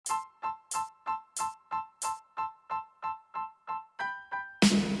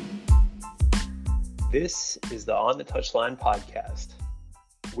This is the On the Touchline podcast.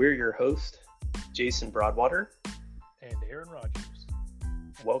 We're your host, Jason Broadwater and Aaron Rogers.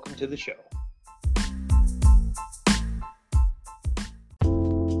 Welcome to the show.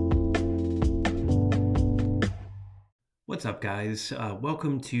 What's up, guys?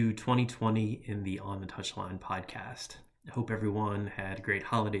 Welcome to 2020 in the On the Touchline podcast. I hope everyone had a great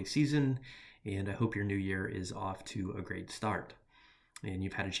holiday season, and I hope your new year is off to a great start. And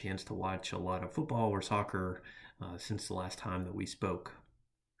you've had a chance to watch a lot of football or soccer since the last time that we spoke.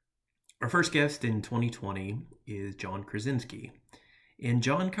 Our first guest in 2020 is John Krasinski. And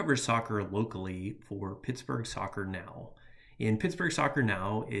John covers soccer locally for Pittsburgh Soccer Now. And Pittsburgh Soccer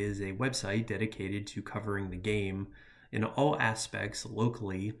Now is a website dedicated to covering the game in all aspects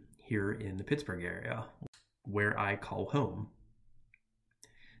locally here in the Pittsburgh area, where I call home.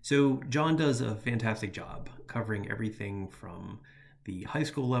 So John does a fantastic job covering everything from the high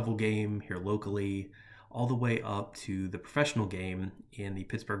school level game here locally, all the way up to the professional game in the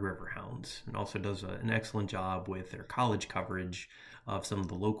Pittsburgh Riverhounds, and also does an excellent job with their college coverage of some of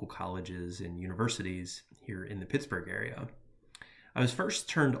the local colleges and universities here in the Pittsburgh area. I was first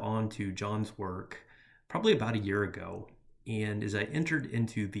turned on to John's work probably about a year ago, and as I entered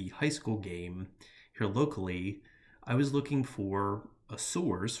into the high school game here locally, I was looking for a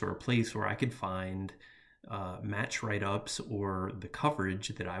source or a place where I could find match write-ups or the coverage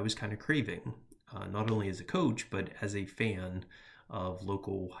that I was kind of craving, not only as a coach, but as a fan of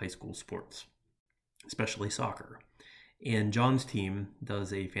local high school sports, especially soccer. And John's team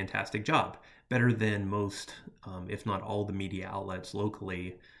does a fantastic job, better than most, if not all, the media outlets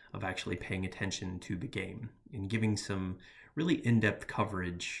locally, of actually paying attention to the game and giving some really in-depth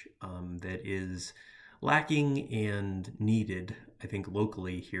coverage that is lacking and needed, I think,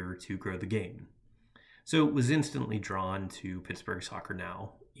 locally here to grow the game. So was instantly drawn to Pittsburgh Soccer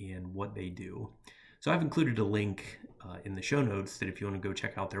Now and what they do. So I've included a link in the show notes that if you want to go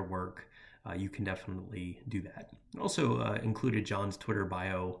check out their work, you can definitely do that. Also included John's Twitter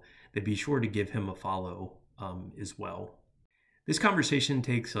bio, that be sure to give him a follow as well. This conversation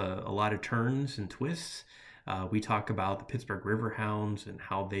takes a lot of turns and twists. We talk about the Pittsburgh Riverhounds and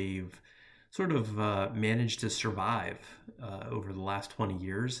how they've sort of managed to survive over the last 20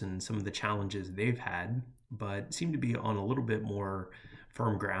 years and some of the challenges they've had, but seem to be on a little bit more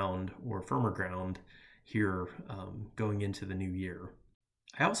firmer ground here going into the new year.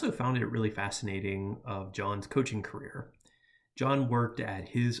 I also found it really fascinating of John's coaching career. John worked at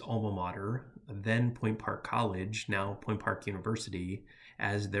his alma mater, then Point Park College, now Point Park University,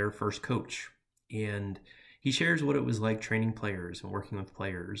 as their first coach. And he shares what it was like training players and working with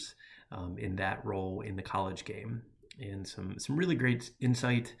players in that role in the college game, and some really great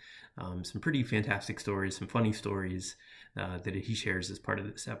insight, some pretty fantastic stories, some funny stories that he shares as part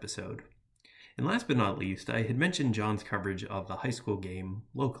of this episode. And last but not least, I had mentioned John's coverage of the high school game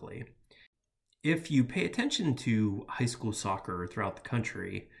locally. If you pay attention to high school soccer throughout the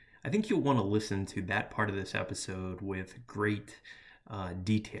country, I think you'll want to listen to that part of this episode with great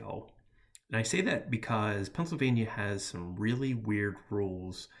detail. And I say that because Pennsylvania has some really weird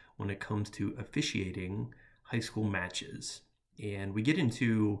rules when it comes to officiating high school matches. And we get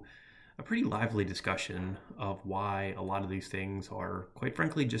into a pretty lively discussion of why a lot of these things are, quite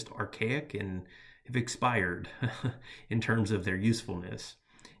frankly, just archaic and have expired in terms of their usefulness.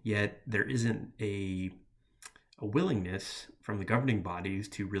 Yet there isn't a willingness from the governing bodies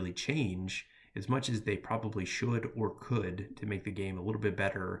to really change as much as they probably should or could to make the game a little bit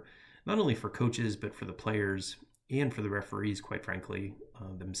better, not only for coaches, but for the players and for the referees, quite frankly,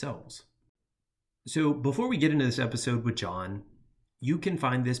 themselves. So before we get into this episode with John, you can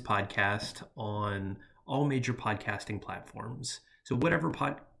find this podcast on all major podcasting platforms. So whatever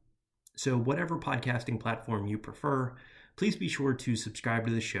podcasting platform you prefer, please be sure to subscribe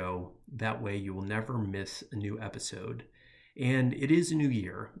to the show. That way you will never miss a new episode. And it is a new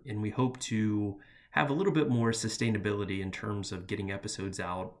year, and we hope to have a little bit more sustainability in terms of getting episodes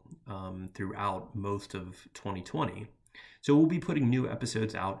out throughout most of 2020. So we'll be putting new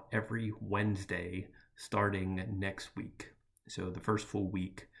episodes out every Wednesday starting next week. So the first full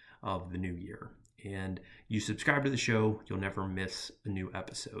week of the new year. And you subscribe to the show, you'll never miss a new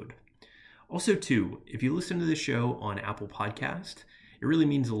episode. Also, too, if you listen to the show on Apple Podcast, it really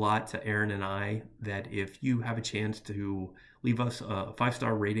means a lot to Aaron and I that if you have a chance to leave us a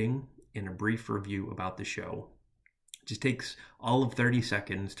 5-star rating and a brief review about the show. It just takes all of 30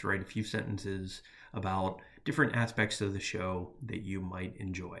 seconds to write a few sentences about different aspects of the show that you might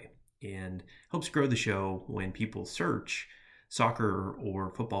enjoy, and helps grow the show when people search soccer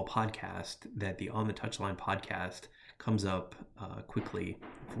or football podcast, that the On the Touchline podcast comes up quickly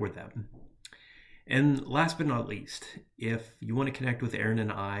for them. And last but not least, if you want to connect with Aaron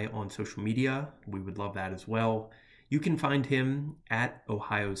and I on social media, we would love that as well. You can find him at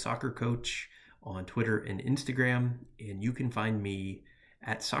Ohio Soccer Coach on Twitter and Instagram, and you can find me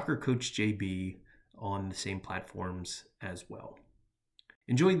at Soccer Coach JB on the same platforms as well.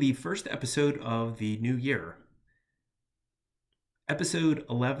 Enjoy the first episode of the new year. Episode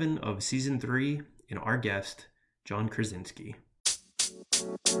 11 of Season 3, and our guest, John Krasinski.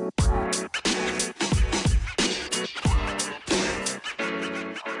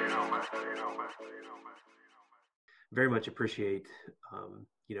 Very much appreciate,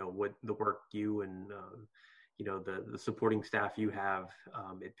 what the work you and, the supporting staff you have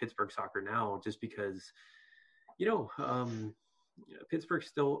at Pittsburgh Soccer Now, just because, Pittsburgh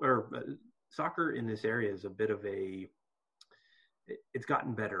still, or soccer in this area is a bit of it's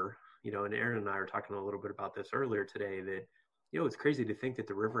gotten better, and Aaron and I are talking a little bit about this earlier today that, it's crazy to think that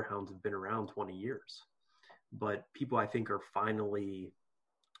the Riverhounds have been around 20 years, but people I think are finally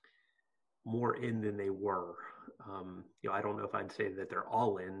more in than they were. I don't know if I'd say that they're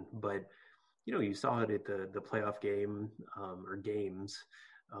all in, but you saw it at the playoff game or games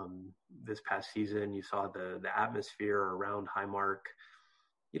this past season. You saw the atmosphere around Highmark.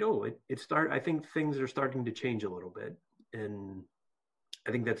 I think things are starting to change a little bit, and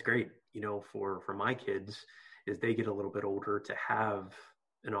I think that's great. For my kids, as they get a little bit older, to have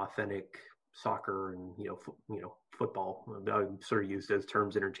an authentic soccer and football. I sort of use those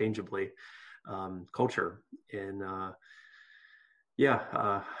terms interchangeably. Culture, and I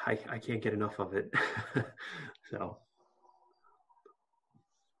can't get enough of it. So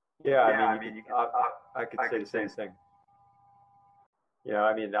I could say the same thing.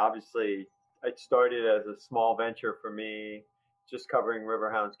 Obviously it started as a small venture for me, just covering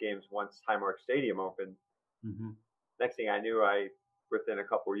Riverhounds games once Highmark Stadium opened. Mm-hmm. Next thing I knew, I within a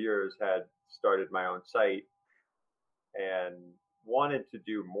couple of years had started my own site and wanted to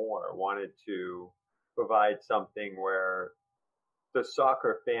do more, wanted to provide something where the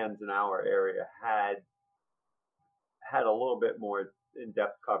soccer fans in our area had a little bit more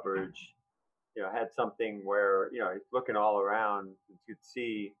in-depth coverage, had something where, looking all around, you could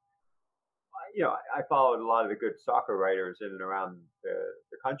see, I followed a lot of the good soccer writers in and around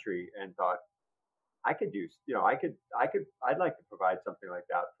the country and thought I could do, I'd like to provide something like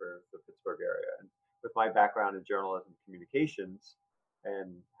that for the Pittsburgh area. And with my background in journalism communications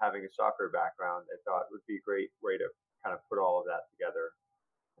and having a soccer background, I thought it would be a great way to kind of put all of that together.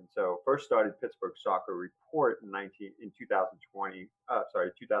 And so first started Pittsburgh Soccer Report in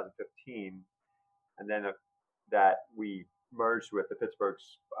 2015. And then that we merged with the Pittsburgh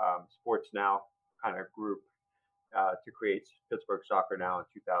Sports Now kind of group to create Pittsburgh Soccer Now in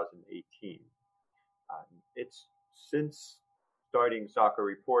 2018. It's since starting Soccer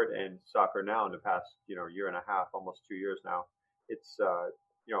Report and Soccer Now in the past, year and a half, almost 2 years now. It's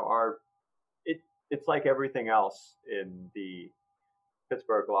it's like everything else in the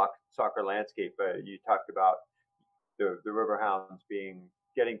Pittsburgh soccer landscape. You talked about the Riverhounds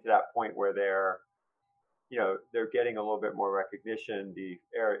getting to that point where they're getting a little bit more recognition. The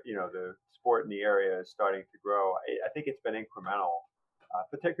sport in the area is starting to grow. I think it's been incremental,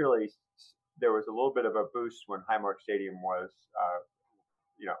 particularly. There was a little bit of a boost when Highmark Stadium was,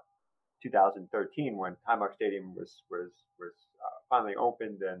 2013, when Highmark Stadium was finally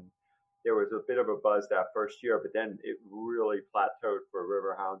opened, and there was a bit of a buzz that first year, but then it really plateaued for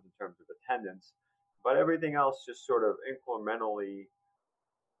Riverhounds in terms of attendance. But everything else just sort of incrementally,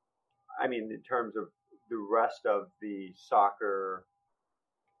 in terms of the rest of the soccer,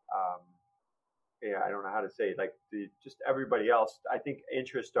 I don't know how to say it, like just everybody else, I think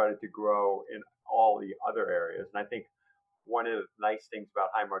interest started to grow in all the other areas. And I think one of the nice things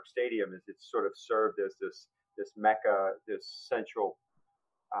about Highmark Stadium is it's sort of served as this mecca, this central,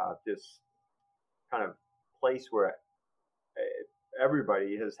 this kind of place where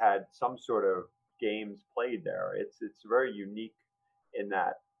everybody has had some sort of games played there. It's very unique in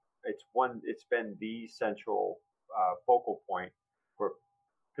that it's been the central focal point for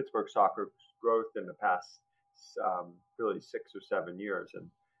Pittsburgh soccer's growth in the past really 6 or 7 years, and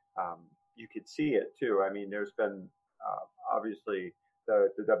you could see it too. There's been obviously the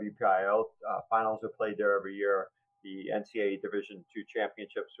WPIL finals are played there every year. The NCAA Division II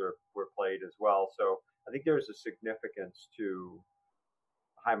championships were played as well. So I think there's a significance to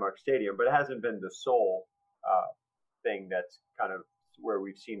Highmark Stadium, but it hasn't been the sole thing that's kind of where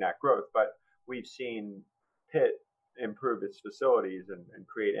we've seen that growth. But we've seen Pitt improve its facilities and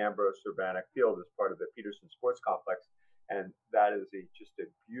create Ambrose Urbanic Field as part of the Peterson Sports Complex. And that is just a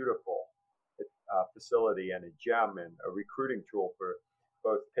beautiful facility and a gem and a recruiting tool for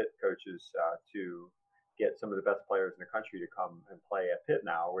both Pitt coaches to get some of the best players in the country to come and play at Pitt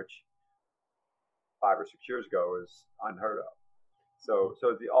now, which 5 or 6 years ago is unheard of. So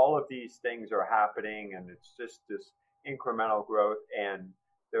all of these things are happening, and it's just this incremental growth. And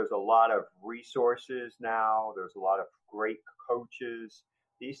there's a lot of resources now. There's a lot of great coaches.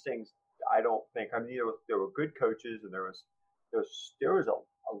 These things, I don't think. I mean, there were good coaches, and there was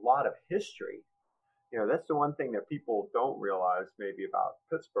a lot of history. That's the one thing that people don't realize maybe about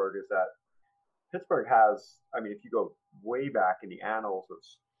Pittsburgh is that Pittsburgh has. I mean, if you go way back in the annals of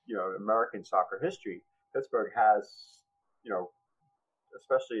American soccer history, Pittsburgh has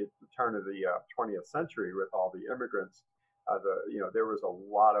especially at the turn of the 20th century with all the immigrants, there was a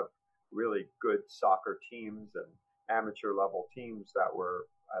lot of really good soccer teams and amateur level teams that were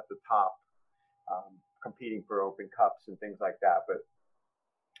at the top, competing for Open Cups and things like that. But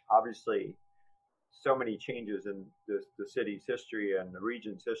obviously, so many changes in the city's history and the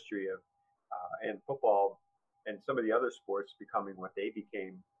region's history of and football and some of the other sports becoming what they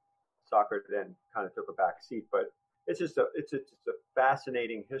became. Soccer then kind of took a back seat, but it's just a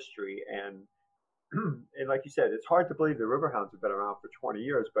fascinating history, and like you said, it's hard to believe the Riverhounds have been around for 20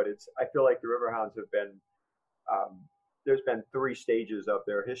 years, but I feel like the Riverhounds have been there's been 3 stages of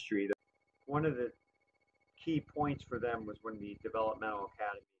their history. One of the key points for them was when the developmental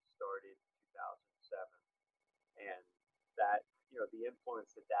academy started in 2007, and that the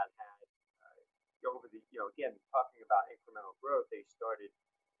influence that had over the again, talking about incremental growth, they started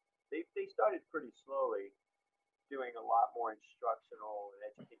pretty slowly, doing a lot more instructional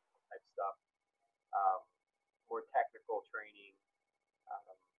and educational type stuff, more technical training,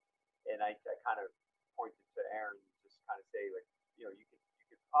 and I kind of pointed to Aaron, just kind of say, like, you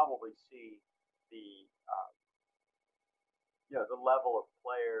could probably see the the level of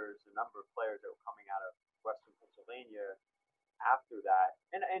players, the number of players that were coming out of Western Pennsylvania after that,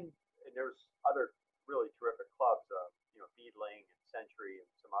 and there's other really terrific clubs, Beadling and Century and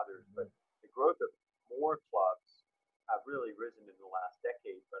some others, but the growth of more clubs have really risen in the last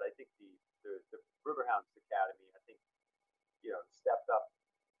decade. But I think the Riverhounds Academy, I think, stepped up.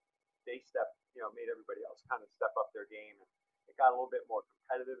 They made everybody else kind of step up their game, and it got a little bit more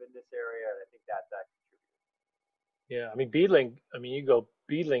competitive in this area, and I think that contributed. Yeah, I mean Beadling. I mean, you go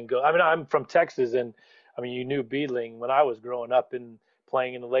Beadling. I mean, I'm from Texas, and I mean, you knew Beadling when I was growing up and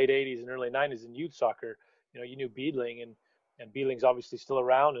playing in the late '80s and early '90s in youth soccer. You knew Beadling, and Beadling's obviously still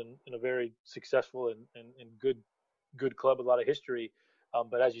around and a very successful and good club with a lot of history.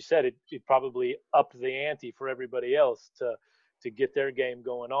 But as you said, it probably upped the ante for everybody else to get their game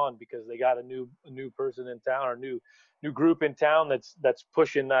going on, because they got a new person in town, or new group in town that's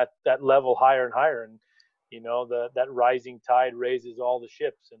pushing that level higher and higher. And that rising tide raises all the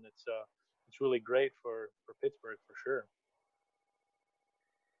ships, and it's really great for Pittsburgh for sure.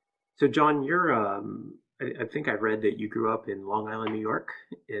 So, John, I think I read that you grew up in Long Island, New York,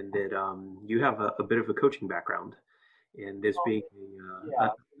 and that you have a bit of a coaching background. And this being a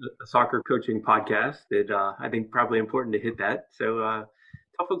soccer coaching podcast, that I think probably important to hit that. So,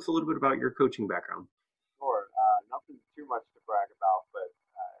 tell folks a little bit about your coaching background. Sure. Nothing too much to brag about, but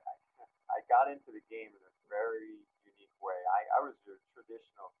I got into the game in a very unique way. I was a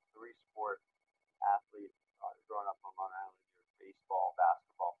traditional 3-sport athlete growing up on Long Island. Baseball,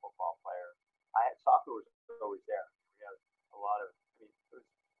 basketball, football player. Soccer was always there. We had a lot of. I mean, it was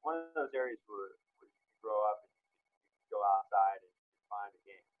one of those areas where you could grow up and you could go outside and you could find a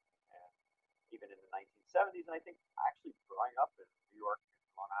game. And even in the 1970s, and I think actually growing up in New York and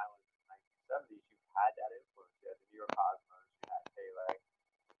Long Island in the 1970s, you had that influence. You had the New York Cosmos, you had Pele.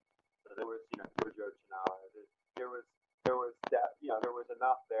 So there was, Joe Chinala. There was that. There was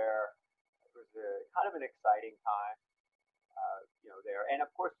enough there. It was kind of an exciting time. There, and of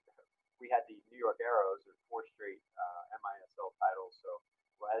course we had the New York Arrows with 4 straight MISL titles. So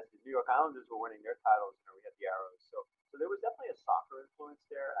as the New York Islanders were winning their titles, we had the Arrows. So there was definitely a soccer influence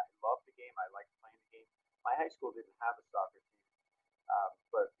there, and I loved the game. I liked playing the game. My high school didn't have a soccer team,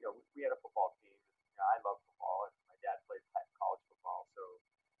 but we had a football team. I love football, and my dad played college football. So,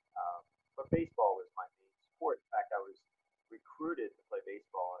 but baseball was my main sport. In fact, I was recruited to play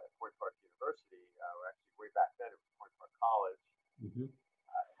baseball at Point Park University. Actually, way back then, it was Point Park College. Mm-hmm.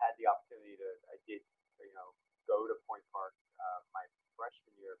 Had the opportunity I did, go to Point Park my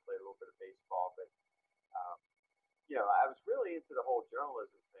freshman year, played a little bit of baseball, but I was really into the whole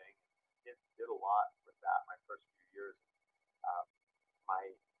journalism thing. Did a lot with that my first few years.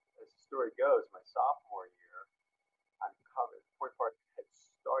 As the story goes, my sophomore year, Point Park had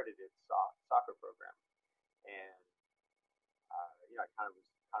started its soccer program, and I kind of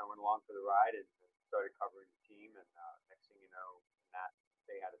went along for the ride and started covering the team, and next thing you know,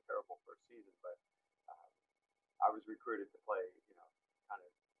 they had a terrible first season, but um, I was recruited to play, kind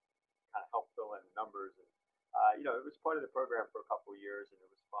of kind of help fill in the numbers, and it was part of the program for a couple of years, and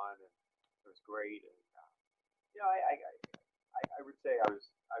it was fun, and it was great, and you know, I would say I was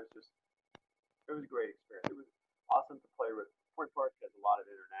just it was a great experience. It was awesome to play with. Point Park has a lot of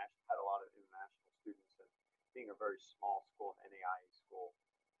international students, and being a very small school, an NAIA school,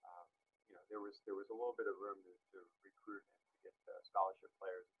 um, there was a little bit of room to recruit and to get scholarship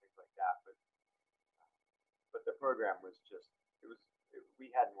players and things like that. But the program was just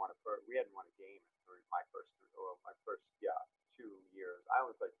we hadn't won a game for my first 2 years. I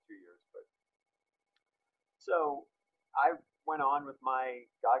only played 2 years, but so I went on with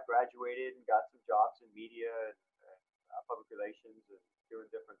got graduated and got some jobs in media and public relations and doing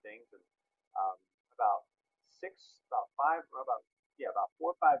different things. And um, about about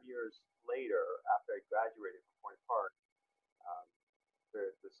 4 or 5 years later, after I graduated from Point Park, um,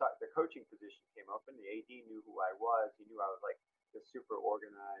 the coaching position came open. The AD knew who I was. He knew I was like this super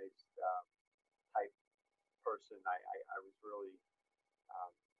organized type person. I was really,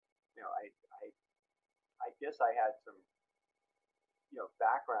 um, you know, I guess I had some,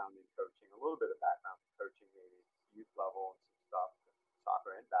 background in coaching, a little bit of background in coaching, maybe youth level and some stuff,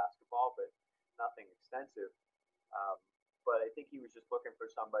 soccer and basketball, but nothing extensive. Um, but I think he was just looking for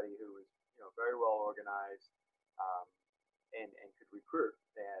somebody who was, very well organized, um, and could recruit,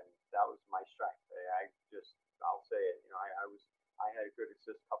 and that was my strength. I'll say it, I had a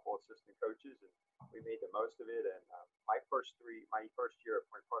couple assistant coaches, and we made the most of it. And my first year at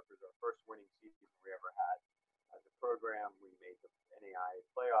Point Park was our first winning season we ever had as a program. We made the NAIA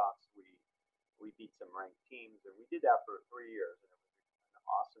playoffs. We beat some ranked teams, and we did that for 3 years, and it was an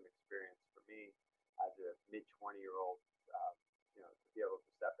awesome experience for me as a mid 20-year-old, to be able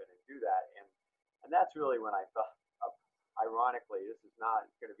to step in and do that. And that's really when I thought, ironically, this is not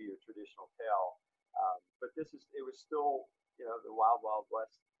going to be a traditional tale, but it was still, the wild, wild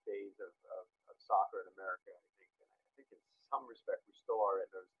west days of soccer in America, I think. And I think in some respect we still are in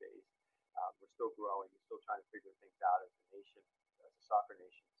those days. We're still growing. We're still trying to figure things out as a nation, as a soccer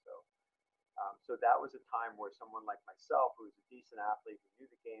nation. So that was a time where someone like myself, who was a decent athlete, who knew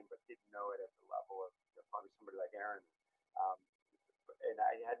the game but didn't know it at the level of, probably somebody like Aaron, um, and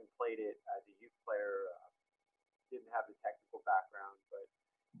I hadn't played it as a youth player, didn't have the technical background, but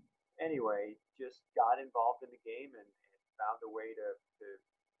anyway, just got involved in the game, and found a way to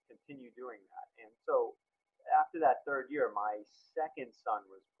continue doing that. And so after that third year, my second son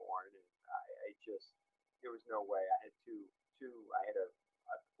was born, and there was no way. I had a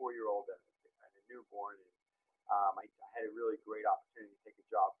 4-year-old and a newborn, and I had a really great opportunity to take a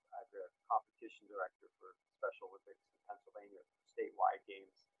job as a competition director for Special Olympics in Pennsylvania, statewide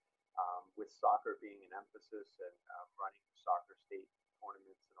games, with soccer being an emphasis, and running soccer state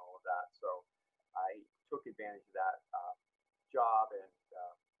tournaments and all of that. So I took advantage of that job, and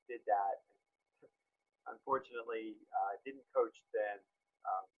did that. And unfortunately, didn't coach then,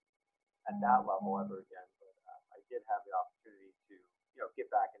 um, at that level ever again, but I did have the opportunity to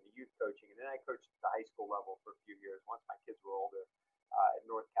get back into youth coaching, and then I coached at the high school level for a few years once my kids were older, at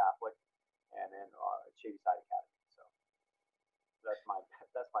North Catholic, and then at Shadyside Academy. So that's my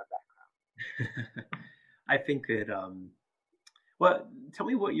background. I think that, well, tell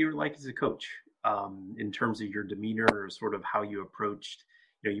me what you're like as a coach, in terms of your demeanor, or sort of how you approached.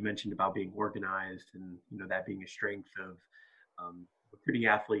 You mentioned about being organized, and that being a strength of, recruiting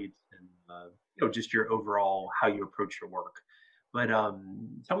athletes, and just your overall how you approach your work. But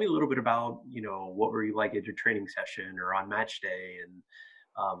tell me a little bit about what were you like at your training session or on match day, and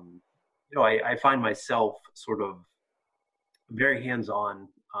I find myself sort of very hands-on,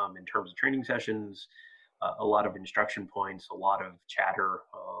 in terms of training sessions, a lot of instruction points, a lot of chatter,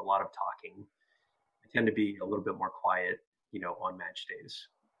 a lot of talking. I tend to be a little bit more quiet, on match days.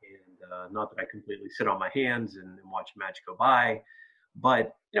 And not that I completely sit on my hands and watch a match go by,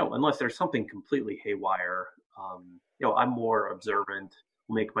 but unless there's something completely haywire, I'm more observant.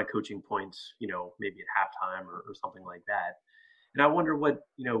 Will make my coaching points, maybe at halftime, or something like that. And I wonder what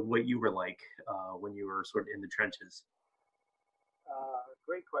you were like, when you were sort of in the trenches.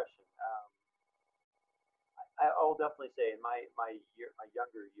 Great question. I'll definitely say in my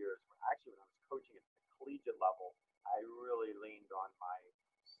younger years, actually when I was coaching at the collegiate level, I really leaned on my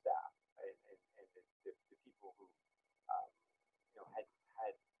staff, and the people who, um,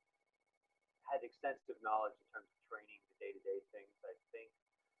 had extensive knowledge in terms of training, the day-to-day things. I think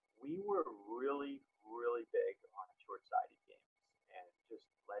we were really, really big on short-sided games, and just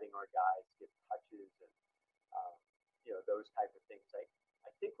letting our guys get touches, and um, those type of things.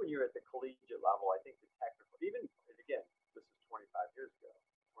 I think when you're at the collegiate level, I think the technical, even, and again, this is 25 years ago,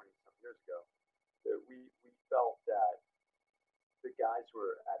 20 some years ago, that we felt that the guys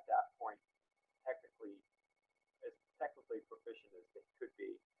were at that point technically as technically proficient as they could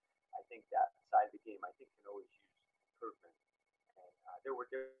be. I think that side of the game, I think, can always use improvement. And there were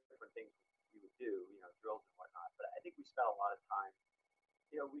different things we would do, drills and whatnot. But I think we spent a lot of time.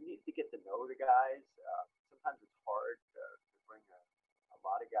 We need to get to know the guys. Sometimes it's hard to bring a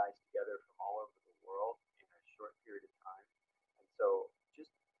lot of guys together from all over the world in a short period of time. And so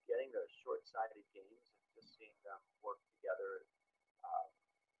just getting those short-sided games and just seeing them work together, um,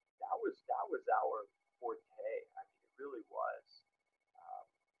 that was our forte. I mean, it really was. Um,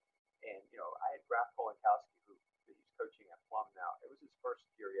 and I had Graf Polankowski, who he's coaching at Plum now. It was his first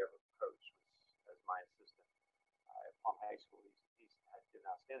year he ever coached was as my assistant at Plum High School. He's had an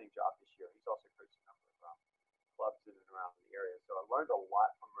outstanding job this year. He's also coached a number of clubs in and around the area. So I learned a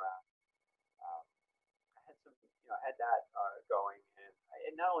lot from Graf. Um, I had some, I had that going,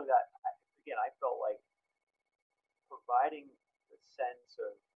 and not only that, I felt like providing the sense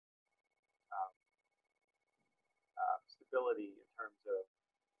of um, stability in terms of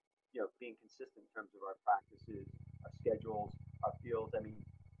being consistent in terms of our practices, our schedules, our fields. I mean,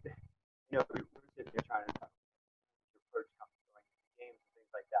 we're sitting here trying to your approach comes going into games and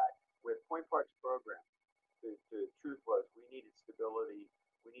things like that. With Point Park's program, the truth was we needed stability.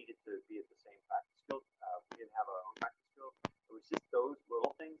 We needed to be at the same practice field. We didn't have our own practice field. It was just those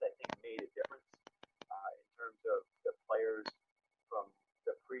little things I think made a difference in terms of the players from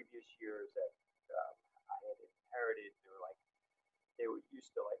the previous years that I had inherited. They were used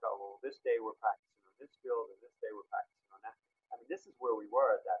to oh, well, this day we're practicing on this field and this day we're practicing on that. I mean, this is where we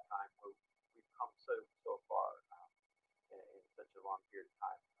were at that time, where we've come so far in such a long period of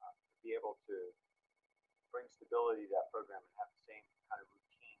time to be able to bring stability to that program and have the same kind of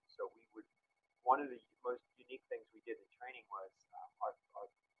routine. So one of the most unique things we did in training was our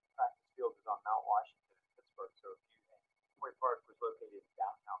practice field is on Mount Washington in Pittsburgh. So Point Park was located in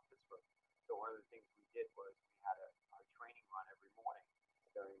downtown Pittsburgh. So one of the things we did was we had our training run every morning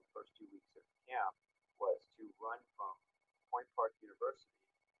during the first 2 weeks of camp was to run from Point Park University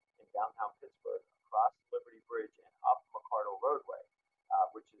in downtown Pittsburgh across Liberty Bridge and up McCardle Roadway,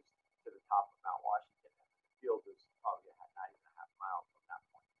 which is to the top of Mount Washington. And the field is probably not even a half mile from that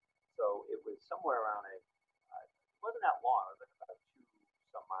point. So it was somewhere around it wasn't that long. It was like about a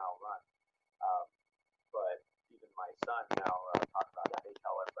 2-some-mile run. But even my son now talk about that. They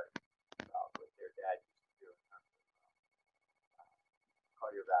tell everybody what their dad used to do in terms of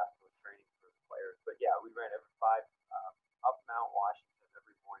cardiovascular training for the players. But yeah, we ran every 5 up Mount Washington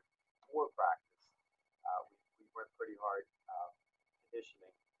every morning before practice. We went pretty hard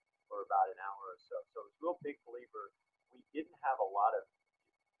conditioning for about an hour or so. So it was a real big believer. We didn't have a lot of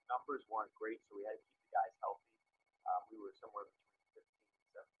numbers weren't great, so we had to keep the guys healthy. We were somewhere between 15 and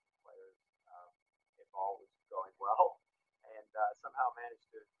 17 players if all was going well, and somehow managed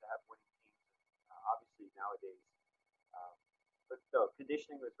to have winning teams. Obviously nowadays, but no,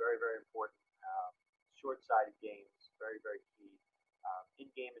 conditioning was very, very important. Short-sided games, very, very key.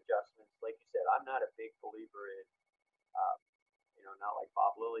 In-game adjustments, like you said, I'm not a big believer in, not like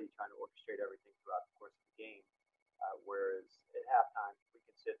Bob Lilly trying to orchestrate everything throughout the course of the game. Whereas at halftime, we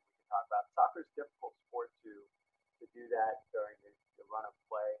can sit and we can talk about it. Soccer is a difficult sport to do that during the run of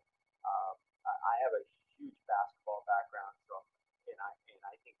play. I have a huge basketball background, and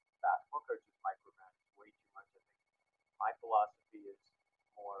I think basketball coaches micromanage way too much. I think my philosophy is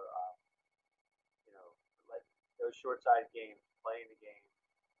more, let those short-sided games, playing the game,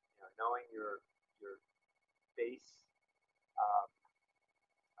 knowing your base.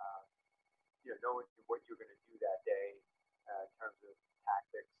 Knowing what you're going to do that day in terms of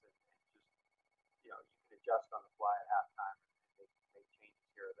tactics and just, you can adjust on the fly at halftime and make changes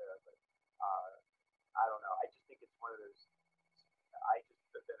here or there. But I don't know. I just think it's one of those. I just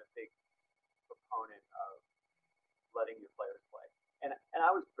have been a big proponent of letting your players play. And I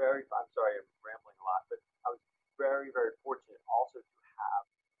was I'm sorry, I'm rambling a lot, but I was very, very fortunate also to have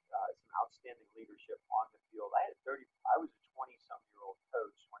some outstanding leadership on the field. I was a 20-some-year-old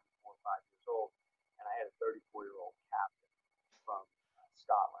coach, 24, 5 years old, and I had a 34-year-old captain from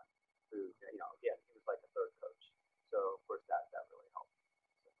Scotland who, again, he was like a third coach. So, of course, that really helped.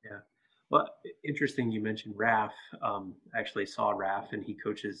 So. Yeah. Well, interesting you mentioned Raf. I actually saw Raf, and he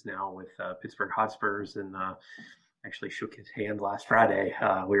coaches now with Pittsburgh Hotspurs, and actually shook his hand last Friday.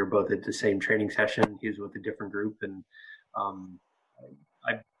 We were both at the same training session. He was with a different group, and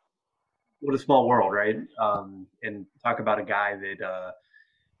what a small world, right? And talk about a guy that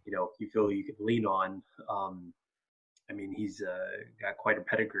you feel you can lean on. I mean, he's got quite a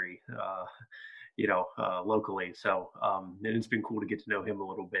pedigree. locally. So and it's been cool to get to know him a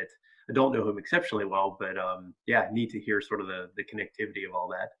little bit. I don't know him exceptionally well, but yeah, neat to hear sort of the connectivity of all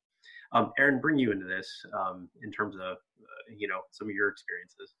that. Aaron, bring you into this in terms of some of your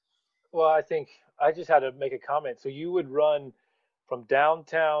experiences. Well, I think I just had to make a comment. So you would run from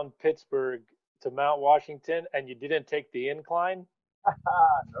downtown Pittsburgh to Mount Washington, and you didn't take the incline?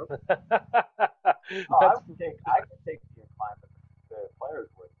 Nope. Oh, That's I could take the incline, but the players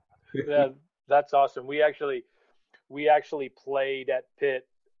would. yeah, that's awesome. We actually played at Pitt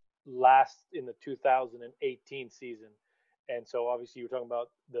last in the 2018 season, and so obviously you were talking about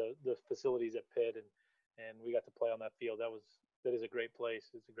the facilities at Pitt, and we got to play on that field. That is a great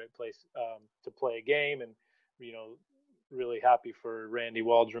place. It's a great place to play a game, and you know, really happy for Randy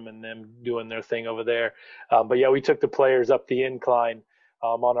Waldrum and them doing their thing over there. But yeah, we took the players up the incline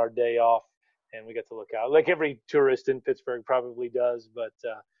on our day off, and we got to look out like every tourist in Pittsburgh probably does. But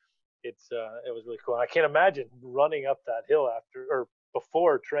it was really cool. And I can't imagine running up that hill after or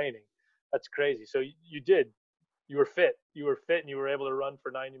before training. That's crazy. So you were fit. You were fit, and you were able to run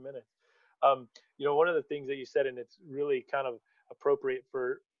for 90 minutes. One of the things that you said, and it's really kind of appropriate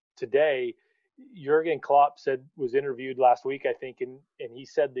for today. Jurgen Klopp was interviewed last week, I think, and he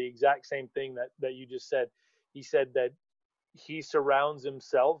said the exact same thing that you just said. He said that he surrounds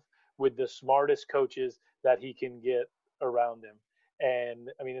himself with the smartest coaches that he can get around him.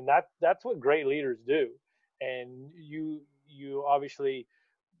 And I mean, and that's what great leaders do. And you obviously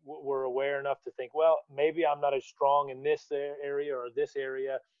were aware enough to think, well, maybe I'm not as strong in this area or this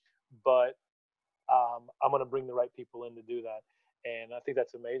area, but I'm going to bring the right people in to do that. And I think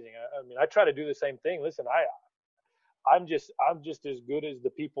that's amazing. I mean, I try to do the same thing. Listen, I'm just as good as the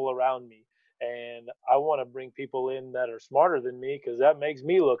people around me, and I want to bring people in that are smarter than me because that makes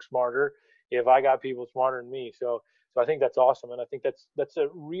me look smarter if I got people smarter than me. So I think that's awesome, and I think that's a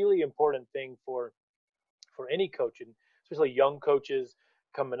really important thing for any coach, and especially young coaches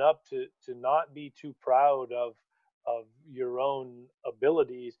coming up to not be too proud of your own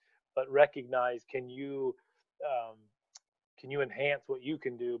abilities, but recognize um, can you enhance what you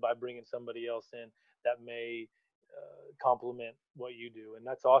can do by bringing somebody else in that may complement what you do, and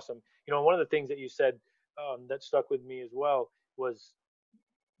that's awesome. One of the things that you said that stuck with me as well was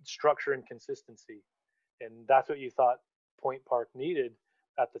structure and consistency, and that's what you thought Point Park needed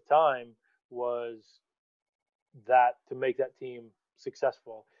at the time was that to make that team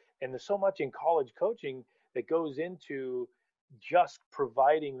successful. And there's so much in college coaching that goes into just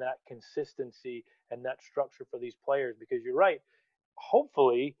providing that consistency and that structure for these players because you're right.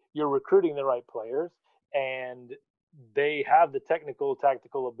 Hopefully, you're recruiting the right players and they have the technical,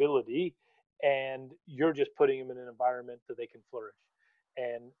 tactical ability, and you're just putting them in an environment that they can flourish.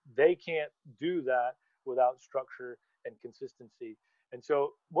 And they can't do that without structure and consistency. And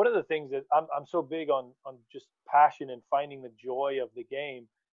so, one of the things that I'm so big on just passion and finding the joy of the game.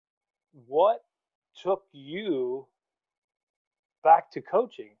 What took you back to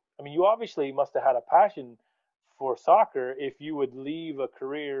coaching? I mean, you obviously must have had a passion for soccer if you would leave a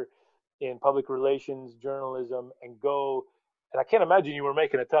career in public relations, journalism, and go. And I can't imagine you were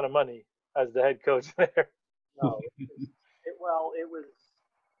making a ton of money as the head coach there. No, it was.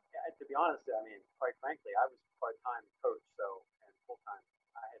 To be honest, I mean, quite frankly, I was part-time coach, so and full-time.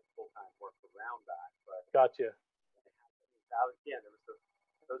 I had full-time work around that, but Gotcha. that was again.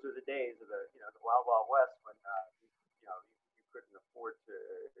 Those are the days of the Wild Wild West when you couldn't afford to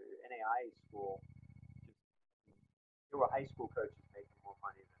NAI school. There were high school coaches making more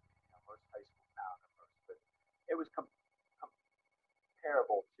money than most high school now, but it was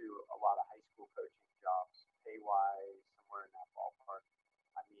comparable to a lot of high school coaching jobs, pay wise, somewhere in that ballpark.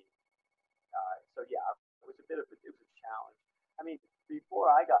 I mean, so yeah, it was a challenge. I mean, before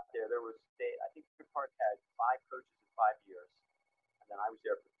I got there, I think the park had 5 coaches in 5 years, and then I was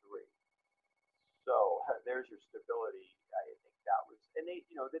there for 3. So there's your stability. I think that was, and the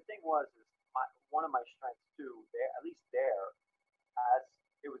thing is one of my strengths too. There, at least there, as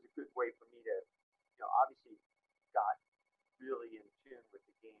it was a good way for me to, obviously got really in tune with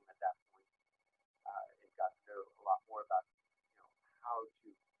the game at that point, and got to know a lot more about, how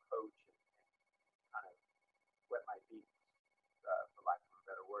to coach and kind of wet my feet, for lack of a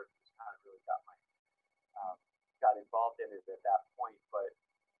better word. Just kind of really got involved in it at that point, but.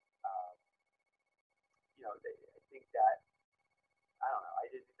 Um, I think that I don't know. I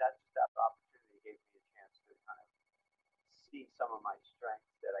did that opportunity gave me a chance to kind of see some of my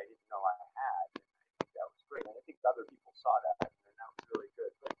strengths that I didn't know I had, and I think that was great. And I think other people saw that, and that was really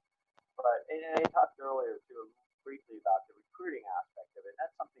good. And I talked earlier too briefly about the recruiting aspect of it.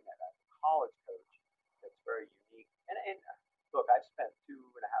 That's something that as a college coach that's very unique. And look, I've spent 2.5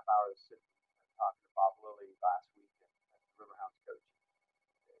 hours sitting and actually last week as the Riverhounds coach.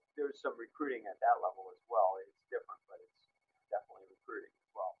 There's some recruiting at that level as well. It's different, but it's definitely recruiting as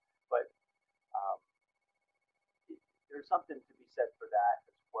well. But um, there's something to be said for that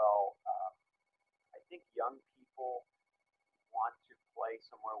as well. I think young people want to play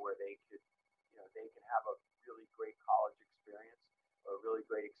somewhere where they could, they can have a really great college experience or a really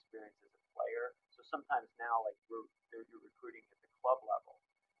great experience as a player. So sometimes now, like you're recruiting at the club level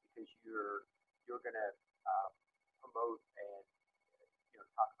because you're going to promote and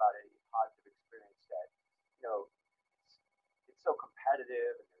talk about a positive experience that you know it's so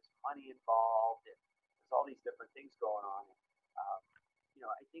competitive and there's money involved and there's all these different things going on. And,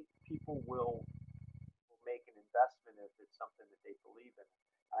 I think people will make an investment if it's something that they believe in.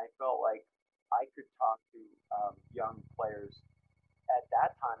 And I felt like I could talk to young players at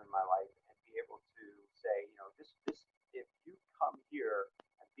that time in my life and be able to say, this if you come here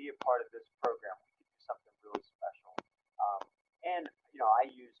and be a part of this program, we can do something really special. And I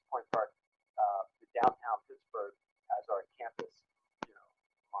use Point Park, the downtown Pittsburgh, as our campus,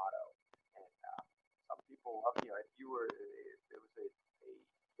 motto. And some people, if there was a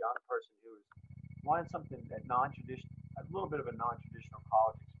young person who wanted something that non-traditional, a little bit of a non-traditional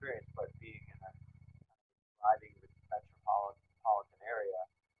college experience, but being in a thriving metropolitan area,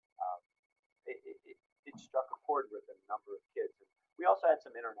 it struck a chord with a number of kids. And we also had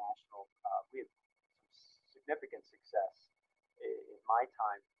some international. We had some significant success in my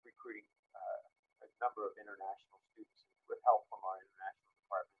time recruiting a number of international students with help from our international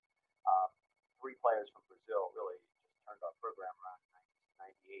department. 3 players from Brazil really just turned our program around in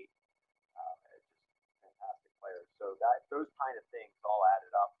 1998. Just fantastic players. So those kind of things all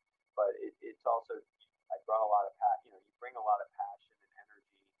added up. But it's also, I brought a lot of passion. You bring a lot of passion and energy.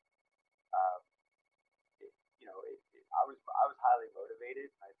 I was highly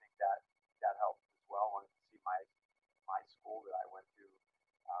motivated, and I think that helped as well. I wanted to see my school that I went to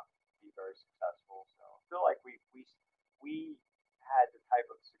be very successful. So I feel like we had the type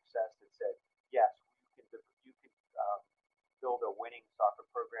of success that said, yes, you can build a winning soccer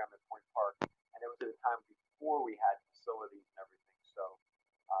program at Point Park, and it was at a time before we had facilities and everything. So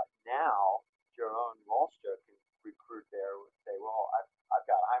now Jeroen Walstra can recruit there and say, well, I've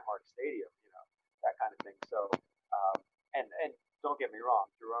got Highmark Stadium, that kind of thing. So and don't get me wrong,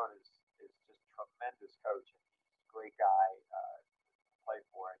 Jeroen is just tremendous coach and he's a great guy to play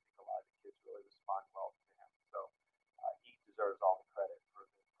for. I think a lot of the kids really respond well to him. So he deserves all the credit for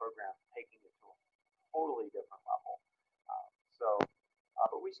the program taking it to a totally different level.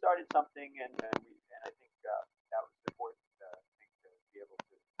 But we started something, and I think that was important thing to be able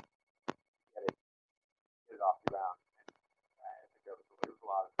to get it off the ground. And I think it was great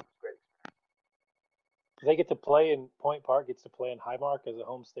experience. Do they get to play in Point Park? Gets to play in Highmark as a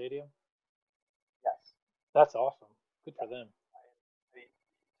home stadium? Yes. That's awesome. Good for them. I mean,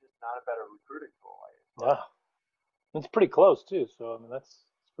 it's just not a better recruiting tool. Yeah. It's pretty close too, so I mean that's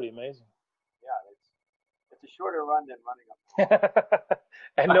pretty amazing. Yeah, it's a shorter run than running up.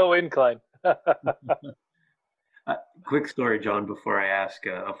 And no incline. Quick story, John, before I ask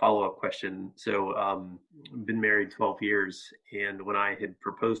a follow-up question. So, been married 12 years, and when I had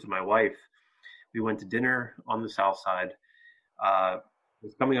proposed to my wife, we went to dinner on the South Side. I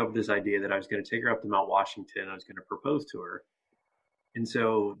was coming up with this idea that I was going to take her up to Mount Washington. I was going to propose to her. And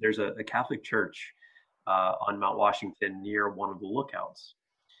so there's a Catholic church on Mount Washington near one of the lookouts.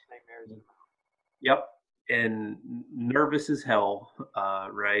 St. Mary's. Yep. And nervous as hell,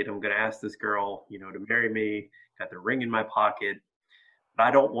 right? I'm going to ask this girl, to marry me, got the ring in my pocket, but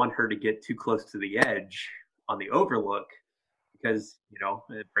I don't want her to get too close to the edge on the overlook because,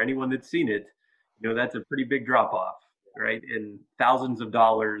 for anyone that's seen it, that's a pretty big drop off, right? And thousands of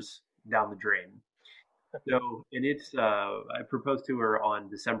dollars down the drain. So, and I proposed to her on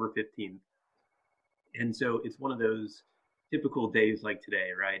December 15th. And so it's one of those typical days like today,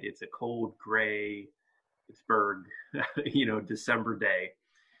 right? It's a cold, gray Pittsburgh, December day.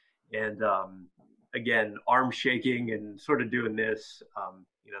 And again, arm shaking and sort of doing this.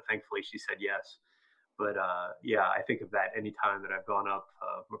 Thankfully she said yes. But yeah, I think of that anytime that I've gone up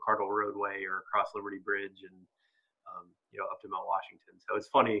McCardle Roadway or across Liberty Bridge and, up to Mount Washington. So it's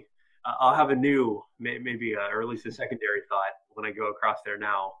funny. I'll have a new, maybe, or at least a secondary thought when I go across there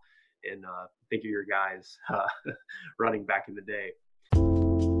now and think of your guys running back in the day.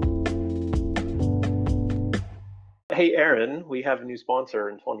 Hey, Aaron, we have a new sponsor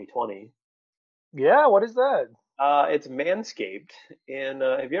in 2020. Yeah, what is that? It's Manscaped. And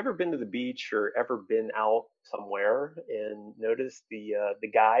have you ever been to the beach or ever been out somewhere and noticed the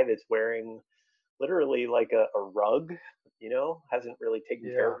guy that's wearing literally like a rug, hasn't really taken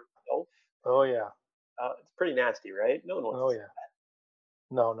care of himself? Oh, yeah. It's pretty nasty, right? No one wants Oh to see yeah.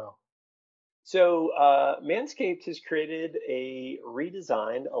 that. No. So Manscaped has created a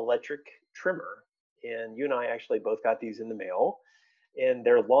redesigned electric trimmer, and you and I actually both got these in the mail. And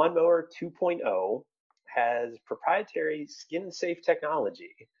their Lawnmower 2.0 has proprietary skin-safe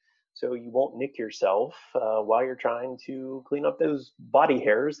technology, so you won't nick yourself while you're trying to clean up those body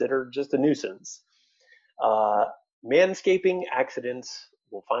hairs that are just a nuisance. Uh, Manscaping accidents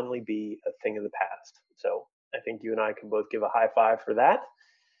will finally be a thing of the past. So I think you and I can both give a high five for that.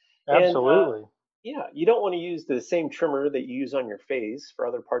 And Absolutely. yeah, you don't want to use the same trimmer that you use on your face for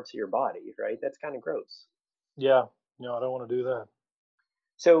other parts of your body, right? That's kind of gross. Yeah. No, I don't want to do that.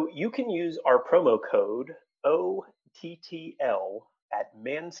 So you can use our promo code OTTL at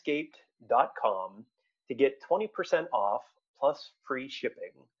manscaped.com to get 20% off plus free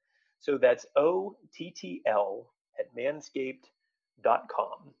shipping. So that's OTTL at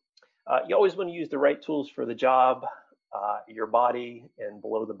manscaped.com. You always want to use the right tools for the job. Your body and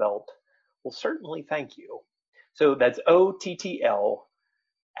below the belt will certainly thank you. So that's OTTL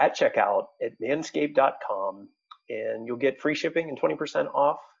at checkout at manscaped.com, and you'll get free shipping and 20%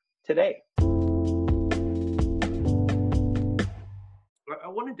 off today. I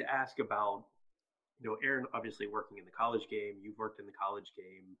wanted to ask about, Aaron, obviously working in the college game. You've worked in the college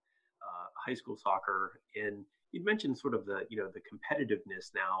game, high school soccer, and you'd mentioned sort of the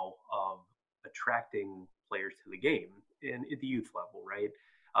competitiveness now of attracting players to the game and at the youth level, right?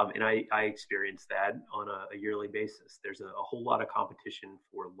 And I experience that on a yearly basis. There's a whole lot of competition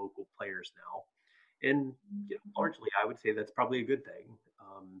for local players now, and largely, I would say that's probably a good thing,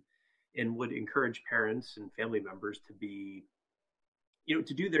 and would encourage parents and family members to be,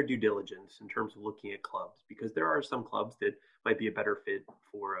 to do their due diligence in terms of looking at clubs, because there are some clubs that might be a better fit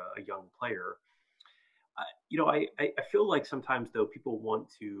for a young player. I feel like sometimes though people want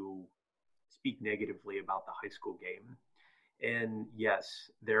to speak negatively about the high school game, and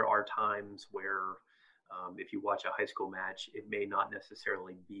yes, there are times where if you watch a high school match, it may not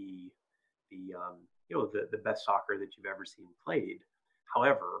necessarily be the best soccer that you've ever seen played.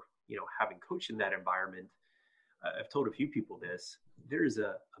 However, having coached in that environment, I've told a few people this. There is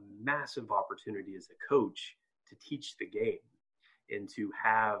a massive opportunity as a coach to teach the game and to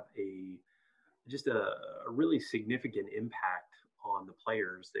have a really significant impact on the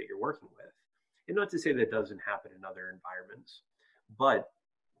players that you're working with. And not to say that doesn't happen in other environments, but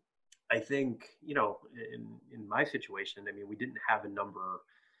I think, in my situation, I mean, we didn't have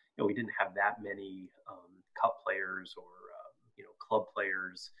we didn't have that many cup players or club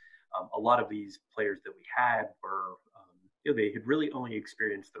players. A lot of these players that we had were, they had really only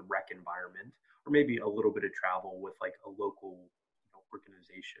experienced the rec environment, or maybe a little bit of travel with like a local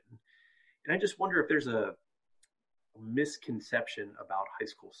organization. And I just wonder if there's a misconception about high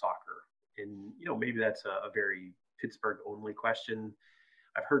school soccer, and maybe that's a very Pittsburgh only question.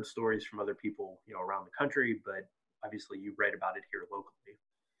 I've heard stories from other people, around the country, but obviously you write about it here locally.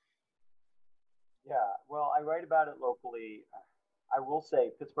 Yeah, well, I write about it locally. I will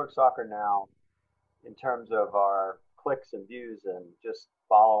say Pittsburgh Soccer Now, in terms of our clicks and views and just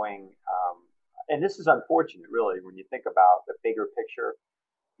following, and this is unfortunate, really, when you think about the bigger picture.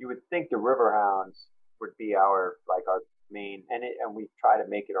 You would think the Riverhounds would be our main, and we try to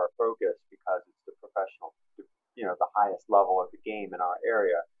make it our focus because it's the professional, the highest level of the game in our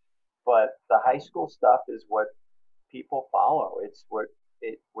area. But the high school stuff is what people follow. It's what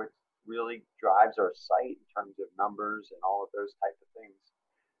really drives our site in terms of numbers and all of those type of things,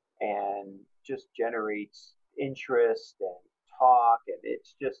 and just generates interest and talk. And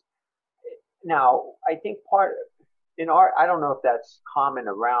it's just, now I think part in our, I don't know if that's common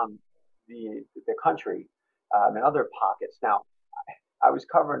around the country, in other pockets. Now, I was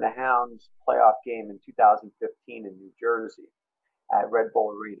covering the Hounds playoff game in 2015 in New Jersey at Red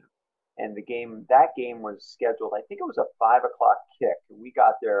Bull Arena, and that game was scheduled. I think it was a 5 o'clock kick, and we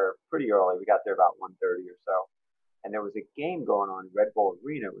got there pretty early. We got there about 1:30 or so, and there was a game going on in Red Bull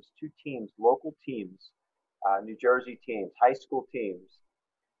Arena. It was two teams, local teams, New Jersey teams, high school teams,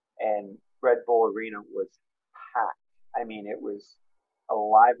 and Red Bull Arena was packed. I mean, it was a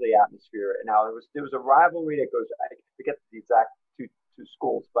lively atmosphere. Now there was a rivalry that goes, I forget the exact two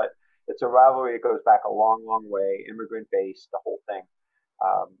schools, but it's a rivalry that goes back a long, long way, immigrant based, the whole thing.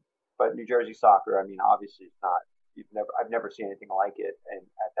 But New Jersey soccer, I mean, obviously it's not. I've never seen anything like it, and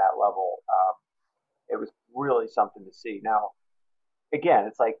at that level, it was really something to see. Now, again,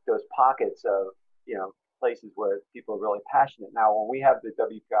 it's like those pockets of places where people are really passionate. Now, when we have the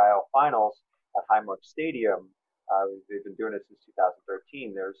WPIL finals at Highmark Stadium, they've been doing it since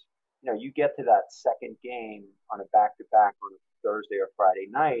 2013. There's, you get to that second game on a back-to-back on a Thursday or Friday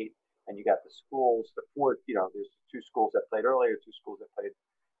night, and you got the schools, the four, there's two schools that played earlier, two schools that played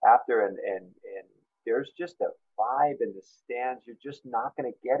after, and there's just a vibe in the stands. You're just not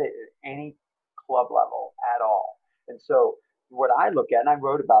going to get it at any club level at all. And so what I look at, and I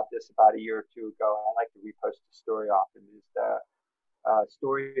wrote about this about a year or two ago, I like to repost the story often, is the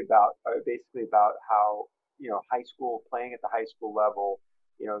story about basically about how high school, playing at the high school level,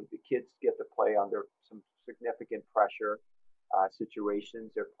 the kids get to play under some significant pressure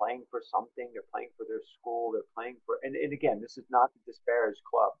situations. They're playing for something. They're playing for their school. They're playing for, and again, this is not to disparage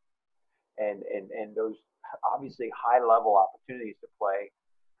club and those obviously high level opportunities to play,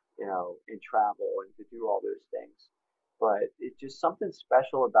 in travel and to do all those things. But it's just something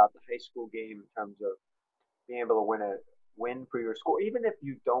special about the high school game in terms of being able to win for your school, even if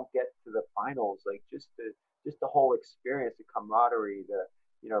you don't get to the finals. Like just the whole experience, the camaraderie, the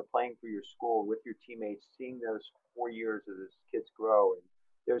playing for your school with your teammates, seeing those 4 years of those kids grow. And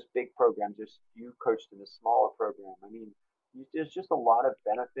there's big programs. You coached in a smaller program. I mean, there's just a lot of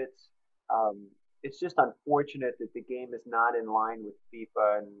benefits. It's just unfortunate that the game is not in line with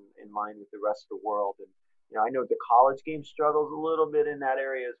FIFA and in line with the rest of the world. And I know the college game struggles a little bit in that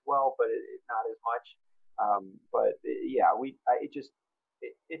area as well, but it's not as much. Yeah,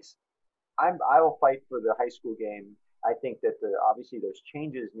 I will fight for the high school game. I think that obviously those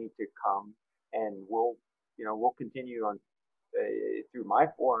changes need to come, and we'll continue on through my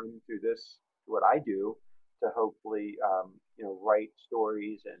forum, through what I do, to hopefully write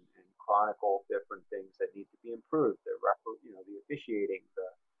stories and chronicle different things that need to be improved. The officiating,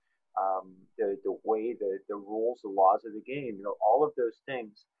 the way the rules, the laws of the game, all of those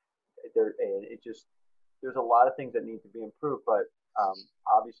things. There's a lot of things that need to be improved, but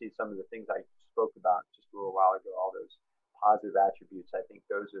obviously some of the things I spoke about just a little while ago, all those positive attributes, I think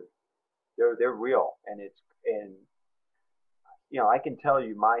those are they're real, and I can tell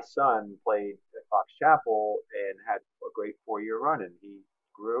you, my son played at Fox Chapel and had a great 4-year run, and he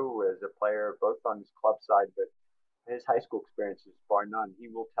grew as a player both on his club side, but his high school experiences, bar none. He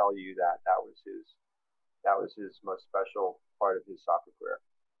will tell you that was his most special part of his soccer career.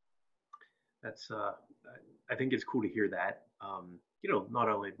 That's I think it's cool to hear that. Not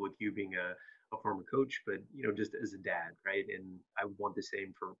only with you being a former coach, but just as a dad, right? And I would want the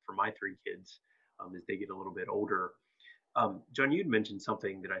same for my 3 kids as they get a little bit older. John, you'd mentioned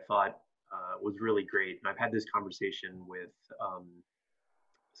something that I thought was really great, and I've had this conversation with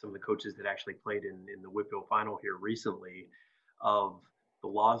some of the coaches that actually played in the Whitfield final here recently, of the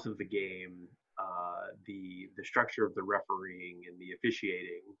laws of the game, the structure of the refereeing and the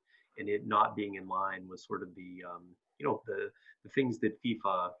officiating, and it not being in line with sort of the things that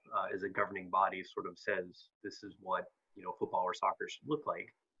FIFA as a governing body sort of says this is what football or soccer should look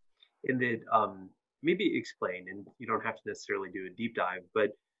like, and that maybe explain, and you don't have to necessarily do a deep dive,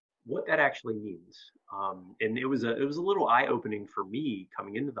 but what that actually means. And it was a little eye-opening for me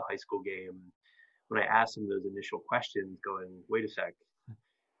coming into the high school game when I asked some of those initial questions, going, wait a sec,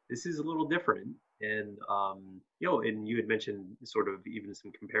 this is a little different. And and you had mentioned sort of even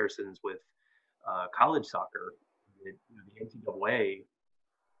some comparisons with college soccer. The NCAA,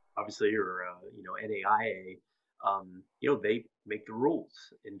 obviously, or NAIA, they make the rules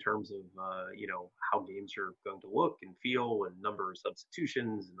in terms of how games are going to look and feel, and number of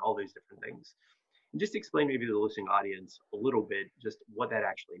substitutions and all these different things. And just explain maybe to the listening audience a little bit just what that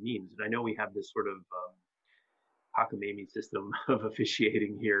actually means. And I know we have this sort of cockamamie system of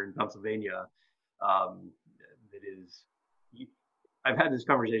officiating here in Pennsylvania. That is, I've had this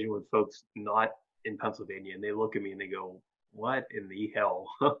conversation with folks not in Pennsylvania, and they look at me and they go, "What in the hell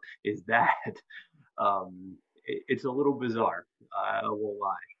is that?" It's a little bizarre. I won't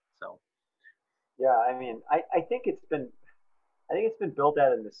lie. So. Yeah, I mean, I think it's been built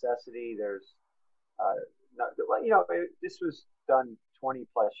out of necessity. There's, this was done 20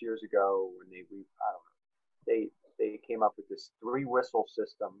 plus years ago when I don't know, they came up with this 3-whistle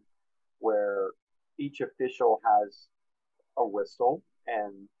system where each official has a whistle,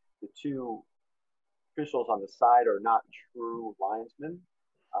 and the 2 officials on the side are not true linesmen.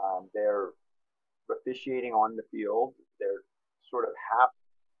 They're officiating on the field. They're sort of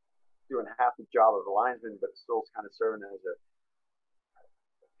doing half the job of a linesman, but still kind of serving as a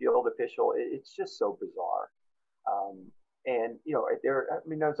field official. It's just so bizarre. And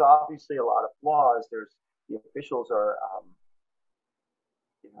there's obviously a lot of flaws. The officials are,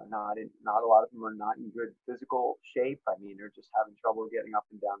 not a lot of them are not in good physical shape. I mean, they're just having trouble getting up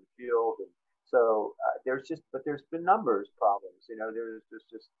and down the field, and so there's been numbers problems.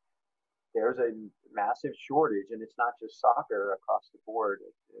 There's a massive shortage, and it's not just soccer across the board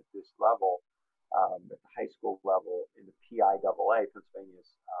at this level, at the high school level in the PIAA,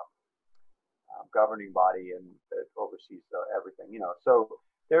 Pennsylvania's governing body and that oversees everything. So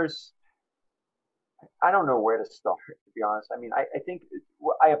there's I don't know where to start, to be honest. I mean, I think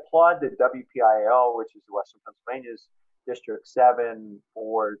I applaud the WPIL, which is Western Pennsylvania's District 7,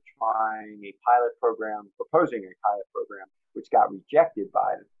 for trying a pilot program, proposing a pilot program, which got rejected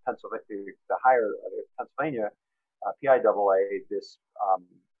by the higher Pennsylvania PIAA this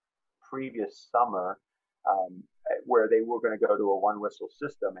previous summer, where they were going to go to a one whistle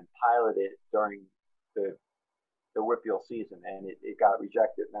system and pilot it during the WPIAL season, and it got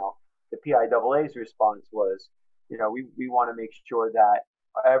rejected. Now, the PIAA's response was, we want to make sure that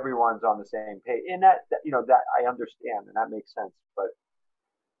everyone's on the same page, and that I understand and that makes sense, but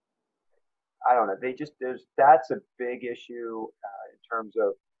I don't know. That's a big issue in terms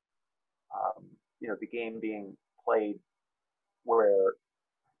of the game being played where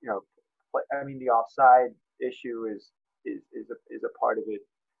I mean the offside issue is a part of it,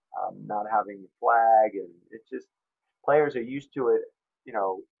 not having the flag, and it's just players are used to it,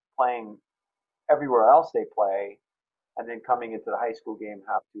 playing everywhere else they play, and then coming into the high school game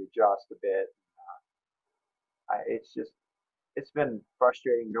have to adjust a bit. It's been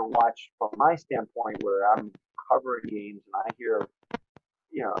frustrating to watch from my standpoint, where I'm covering games and I hear,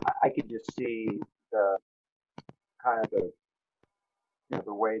 I could just see the kind of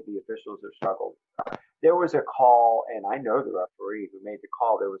the way the officials have struggled. There was a call, and I know the referee who made the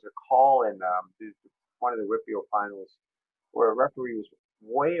call. There was a call in one of the WPIAL finals where a referee was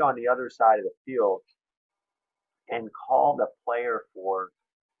way on the other side of the field and called a player for,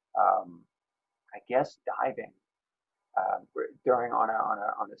 I guess, diving during on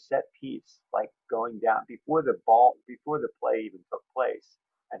a set piece, like going down before the play even took place,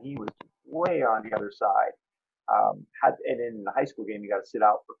 and he was way on the other side. And in the high school game, you got to sit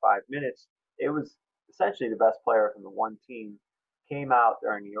out for 5 minutes. It was essentially the best player from the one team came out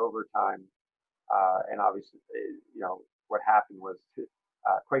during the overtime, and obviously, what happened was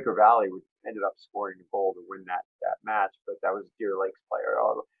Quaker Valley ended up scoring a goal to win that match, but that was Deer Lake's player.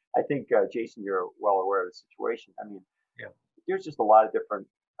 I think Jason, you're well aware of the situation. I mean, yeah, there's just a lot of different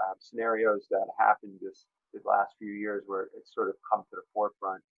scenarios that happened the last few years where it's sort of come to the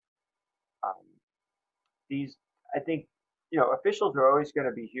forefront. I think, officials are always going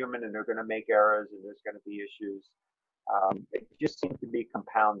to be human, and they're going to make errors, and there's going to be issues. It just seems to be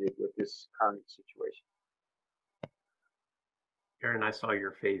compounded with this current situation. Aaron, I saw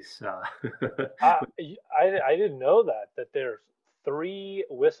your face. I didn't know that there's 3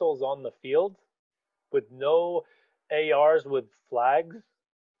 whistles on the field with no ARs with flags.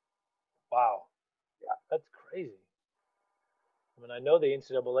 Wow. Yeah. That's crazy. I mean, I know the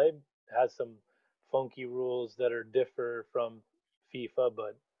NCAA has some funky rules that are differ from FIFA,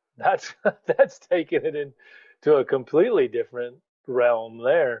 but that's taking it into a completely different realm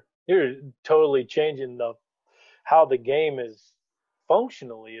there. You're totally changing how the game is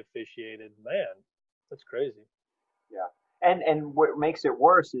functionally officiated. Man, that's crazy. Yeah. And what makes it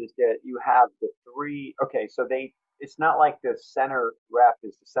worse is that you have the 3. Okay, so it's not like the center ref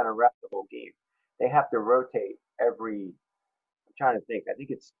is the center ref the whole game. They have to rotate every. I'm trying to think. I think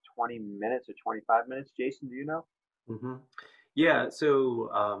it's 20 minutes or 25 minutes. Jason, do you know? Mm-hmm. Yeah. So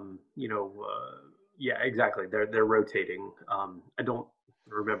yeah, exactly. They're rotating. I don't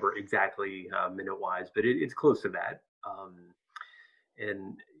remember exactly minute wise, but it's close to that.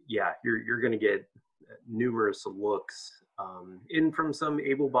 And yeah, you're going to get numerous looks in from some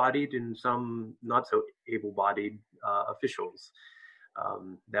able-bodied and some not so able-bodied officials.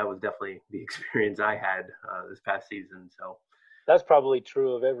 That was definitely the experience I had this past season. So that's probably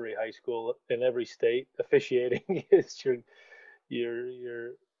true of every high school in every state. Officiating is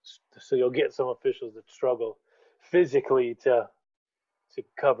your so you'll get some officials that struggle physically to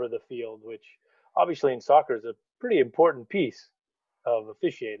cover the field, which obviously in soccer is a pretty important piece of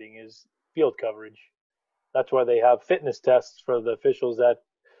officiating is field coverage. That's why they have fitness tests for the officials at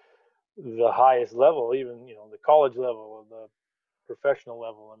the highest level, even the college level or the professional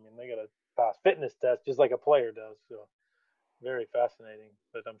level. I mean, they got to pass fitness tests just like a player does. So very fascinating.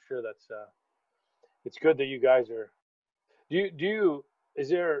 But I'm sure that's it's good that you guys are. Is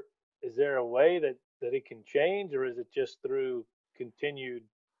there a way that it can change, or is it just through continued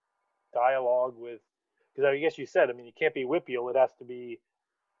dialogue with? Because I guess you said, I mean, it can't be WPIAL. It has to be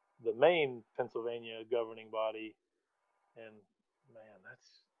the main Pennsylvania governing body. And man,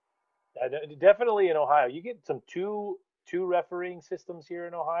 that's definitely in Ohio. You get some two refereeing systems here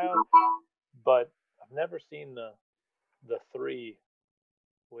in Ohio, but I've never seen the 3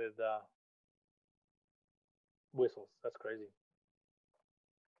 with whistles. That's crazy.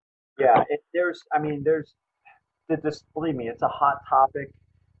 Yeah, there's believe me, it's a hot topic.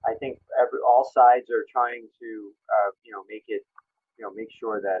 I think all sides are trying to, make it, make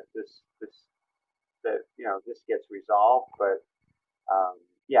sure that this gets resolved. But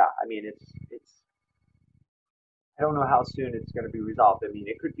yeah, I mean, it's I don't know how soon it's going to be resolved. I mean,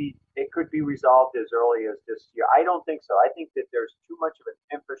 it could be resolved as early as this year. I don't think so. I think that there's too much of an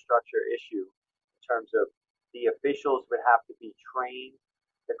infrastructure issue in terms of the officials would have to be trained,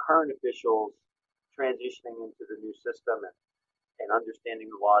 the current officials transitioning into the new system and understanding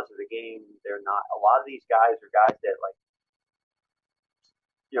the laws of the game. They're not. A lot of these guys are guys that like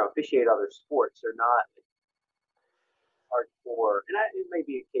officiate other sports. They're not hardcore, and it may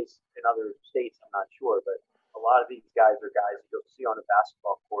be a case in other states. I'm not sure, but a lot of these guys are guys you'll see on a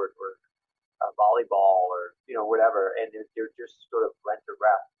basketball court or volleyball or whatever, and they're just sort of rent a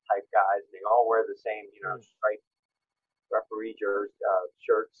rep type guys. And they all wear the same striped referee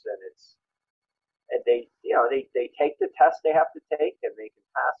shirts, and they take the test they have to take, and they can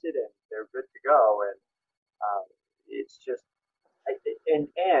pass it, and they're good to go. And it's just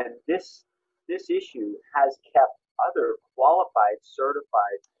and this issue has kept other qualified,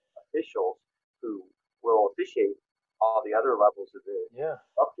 certified officials who will officiate all the other levels of the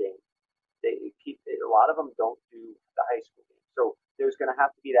up game. They keep a lot of them don't do the high school game, so there's going to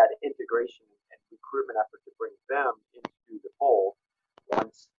have to be that integration and recruitment effort to bring them into the fold.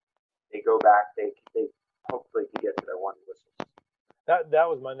 Once they go back, they hopefully can get to their one whistles. That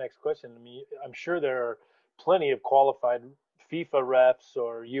was my next question. I mean, I'm sure there are plenty of qualified FIFA refs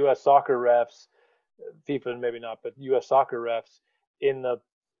or U.S. soccer refs, FIFA maybe not, but U.S. soccer refs in the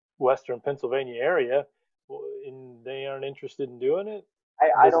Western Pennsylvania area, and they aren't interested in doing it.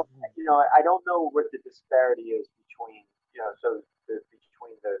 I don't know what the disparity is between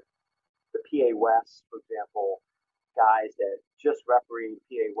between the PA West, for example, guys that just referee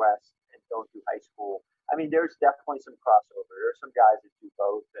PA West and don't do high school. I mean, there's definitely some crossover. There are some guys that do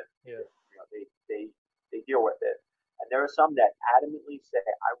both, and they deal with it. And there are some that adamantly say,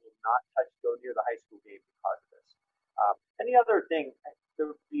 "I will not go near the high school game because of this." And the other thing,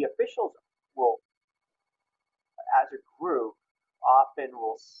 the officials will, as a group, often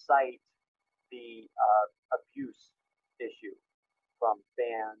will cite the abuse issue from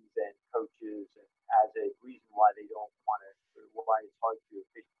fans and coaches and as a reason why they don't want to, why it's hard to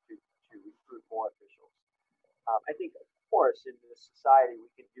recruit more officials. I think, of course, in this society we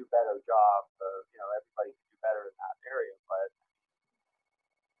can do a better job. Everybody can do better in that area, but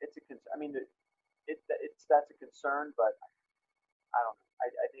it's a concern. I mean, that's a concern, but I don't know.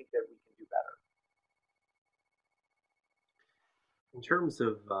 I think that we can do better. In terms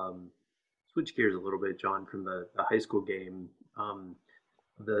of switch gears a little bit, John, from the high school game,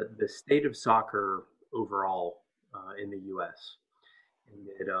 the state of soccer overall in the U.S.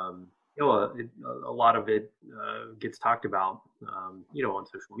 and a lot of it gets talked about, on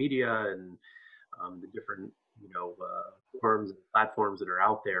social media and the different forums and platforms that are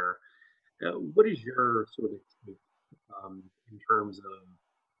out there. What is your sort of take in terms of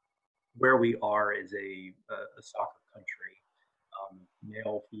where we are as a soccer country,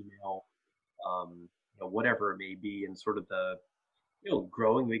 male, female, whatever it may be, and sort of the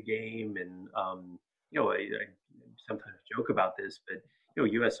growing the game, and I sometimes joke about this, but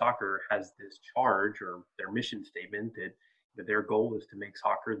U.S. Soccer has this charge or their mission statement that their goal is to make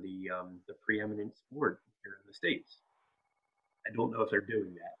soccer the preeminent sport here in the States. I don't know if they're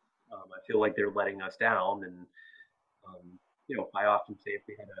doing that. I feel like they're letting us down, and I often say if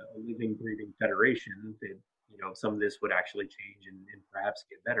we had a living, breathing federation, that some of this would actually change and perhaps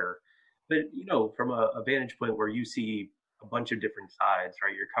get better. But from a vantage point where you see a bunch of different sides,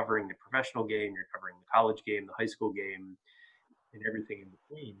 right? You're covering the professional game, you're covering the college game, the high school game, and everything in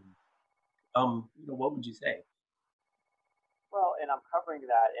between. What would you say? Well, and I'm covering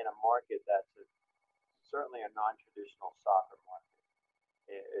that in a market that's certainly a non-traditional soccer market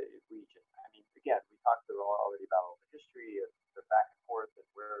region. I mean, again, we talked already about all the history of the back and forth and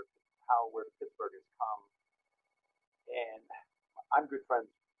where Pittsburgh has come. And I'm good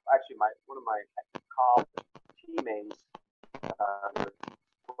friends. Actually, one of my college teammates,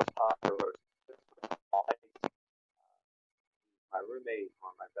 my roommate,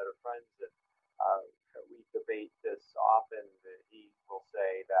 one of my better friends, and we debate this often. He will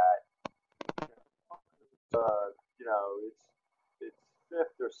say that it's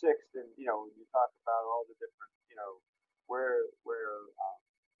fifth or sixth, and when you talk about all the different where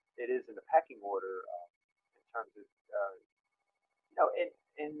it is in the pecking order in terms of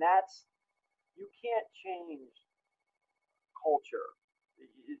and that's, you can't change culture.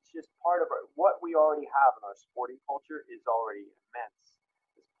 It's just part of what we already have in our sporting culture is already immense.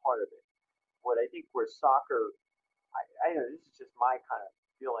 It's part of it. What I think where soccer, I know this is just my kind of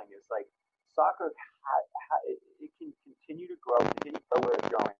feeling is like soccer it can continue to grow, continue to grow where it's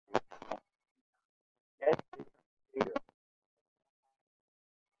going.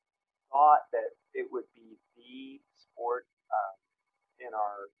 Thought that it would be the sport in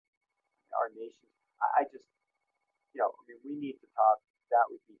our nation. I just, I mean, we need to talk. That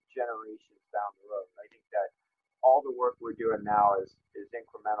would be generations down the road. I think that all the work we're doing now is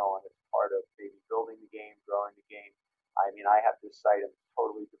incremental and it's part of maybe building the game, growing the game. I mean, I have this site I'm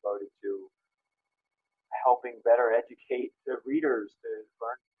totally devoted to helping better educate the readers to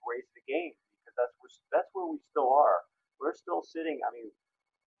learn ways of the game because that's where we still are. We're still sitting. I mean,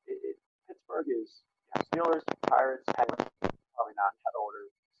 Pittsburgh is Steelers, Pirates, Penguins. Probably not in that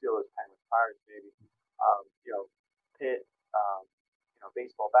order. Steelers, Penguins, Pirates, maybe. Pitt.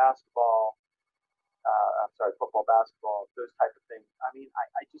 Baseball, basketball. I'm sorry, football, basketball. Those type of things. I mean,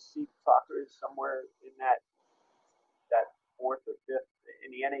 I just see soccer is somewhere in that fourth or fifth in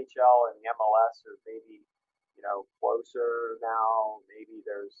the NHL and the MLS, or maybe closer now. Maybe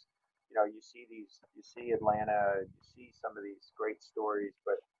there's you see Atlanta, you see some of these great stories,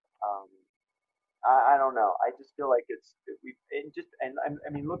 but I don't know. I just feel like I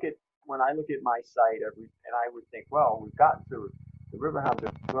mean, look at when I look at my site and I would think, well, we've gotten to the Riverhounds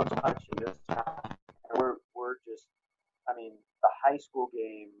have grown so much in this town, and we're just, I mean, the high school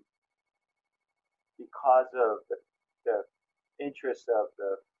game because of the interest of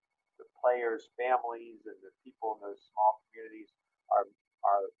the players' families and the people in those small communities are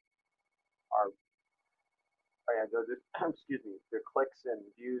excuse me, the clicks and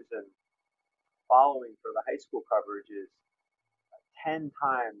views and following for the high school coverage is 10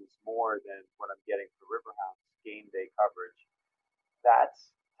 times more than what I'm getting for Riverhounds game day coverage. That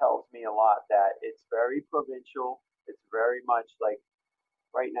tells me a lot that it's very provincial. It's very much like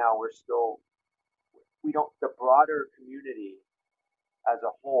right now the broader community as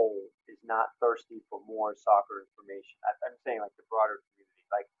a whole is not thirsty for more soccer information. I'm saying like the broader community.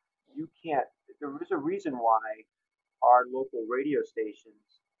 Like there is a reason why our local radio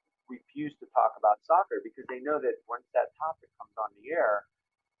stations refuse to talk about soccer because they know that once that topic comes on the air,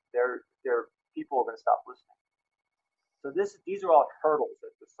 their people are going to stop listening. So these are all hurdles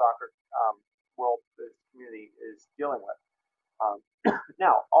that the soccer world, the community is dealing with.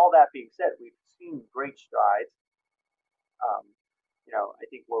 Now, all that being said, we've seen great strides. I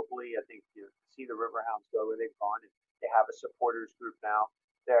think locally, to see the Riverhounds go where they've gone, and they have a supporters group now.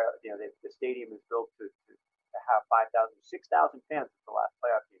 The stadium is built to have 5,000, 6,000 fans at the last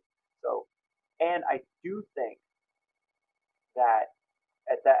playoff game. So, and I do think that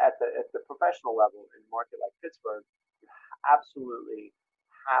at the professional level in a market like Pittsburgh, you absolutely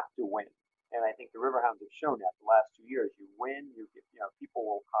have to win. And I think the Riverhounds have shown that the last 2 years. You win, people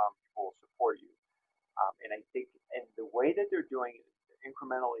will come, people will support you. And I think, and the way that they're doing it, they're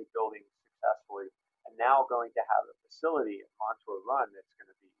incrementally building successfully, and now going to have a facility at Montour Run that's going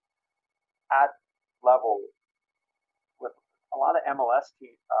to be at level with a lot of MLS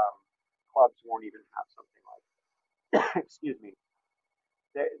clubs won't even have something like that. Excuse me.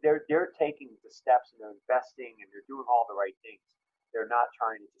 They're taking the steps and they're investing and they're doing all the right things. They're not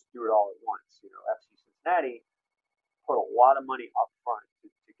trying to just do it all at once. FC Cincinnati put a lot of money up front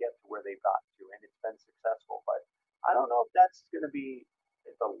to get to where they've gotten to, and it's been successful. But I don't know if that's going to be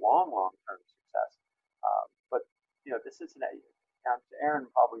the long term success. But the Cincinnati,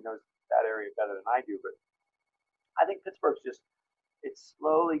 Aaron probably knows that area better than I do, but I think Pittsburgh's it's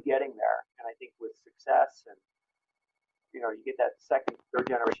slowly getting there, and I think with success and you get that second, third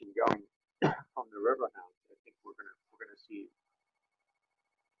generation going from the Riverhounds, I think we'll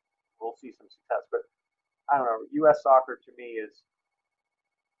see some success. But I don't know, U.S. soccer to me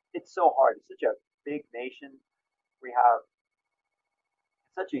it's so hard. It's such a big nation. We have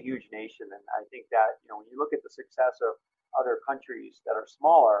such a huge nation, and I think that when you look at the success of other countries that are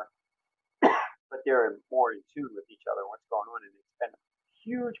smaller, but they're more in tune with each other, what's going on, and it's been a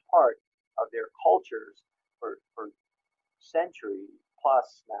huge part of their cultures for century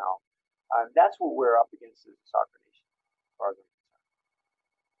plus now. That's what we're up against as a soccer nation, as far as I'm concerned.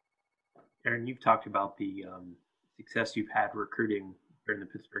 Aaron, you've talked about the success you've had recruiting here in the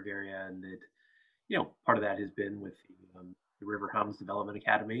Pittsburgh area, and that part of that has been with the Riverhounds Development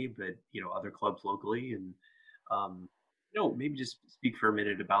Academy, but other clubs locally, and maybe just speak for a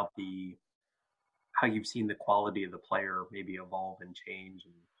minute about how you've seen the quality of the player maybe evolve and change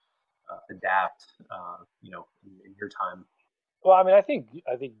and adapt, in your time. Well, I mean, I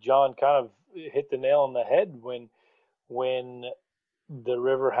think John kind of hit the nail on the head when the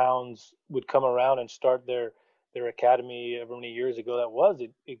Riverhounds would come around and start their academy however many years ago that was.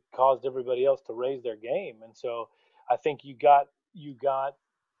 It caused everybody else to raise their game, and so I think you got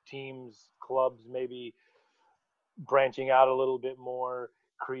teams, clubs maybe branching out a little bit more,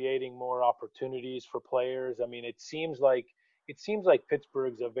 creating more opportunities for players. I mean, it seems like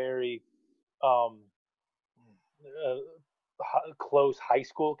Pittsburgh's a very um, uh, close high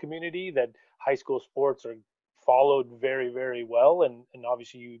school community, that high school sports are followed very, very well. And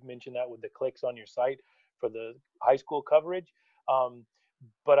obviously, you mentioned that with the clicks on your site for the high school coverage. Um,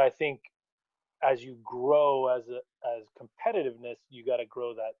 but I think as you grow as competitiveness, you got to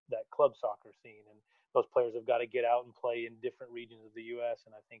grow that club soccer scene, and those players have got to get out and play in different regions of the U.S.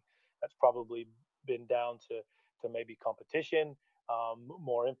 And I think that's probably been down to maybe competition,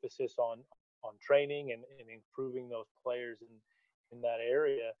 more emphasis on training and improving those players in that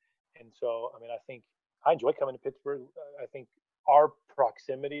area. And so, I mean, I think I enjoy coming to Pittsburgh. I think our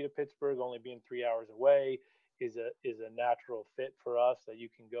proximity to Pittsburgh, only being 3 hours away, is a natural fit for us, that you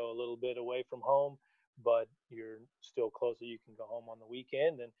can go a little bit away from home, but you're still close, that you can go home on the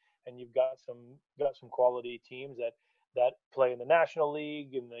weekend, and you've got some quality teams that play in the National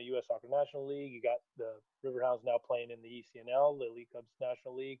League, in the U.S. Soccer National League. You got the Riverhounds now playing in the ECNL, the Elite Cubs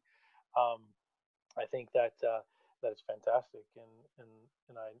National League. Um, I think that is fantastic,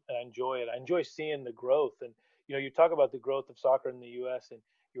 and I enjoy it. I enjoy seeing the growth, and you talk about the growth of soccer in the U.S., and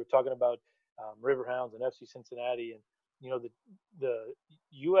you were talking about Riverhounds and FC Cincinnati, and the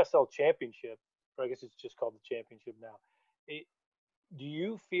USL Championship, or I guess it's just called the Championship now. It, do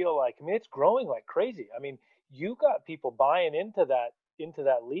you feel like, I mean, it's growing like crazy? I mean, you got people buying into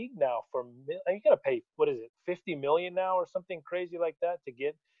that league now for, you got to pay, what is it, 50 million now or something crazy like that to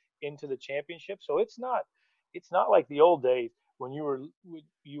get into the championship. So it's not like the old days when you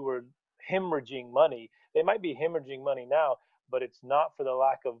were hemorrhaging money. They might be hemorrhaging money now, but it's not for the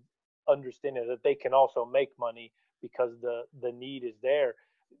lack of understanding that they can also make money, because the need is there.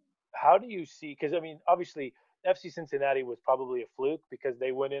 How do you see? Because I mean, obviously, FC Cincinnati was probably a fluke, because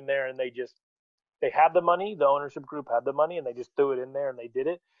they went in there and they had the money. The ownership group had the money, and they just threw it in there and they did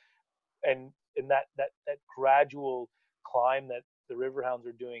it. And that gradual climb that the Riverhounds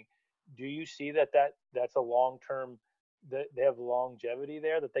are doing, do you see that's a long term, that they have longevity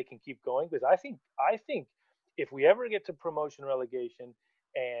there, that they can keep going? Because I think if we ever get to promotion relegation,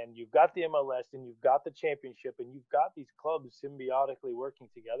 and you've got the MLS and you've got the championship and you've got these clubs symbiotically working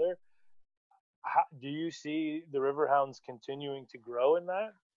together, do you see the Riverhounds continuing to grow in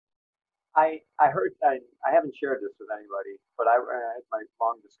that? I heard I haven't shared this with anybody, but I had my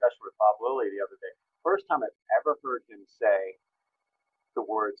long discussion with Bob Lilly the other day. First time I've ever heard him say the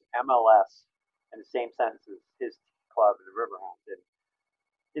words MLS in the same sentence as his club, the Riverhounds. And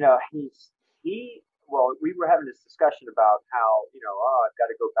well, we were having this discussion about how I've got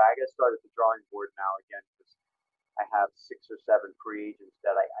to go back. I start at the drawing board now again, because I have 6 or 7 free agents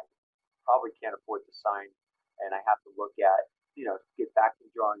that I probably can't afford to sign, and I have to look at, get back to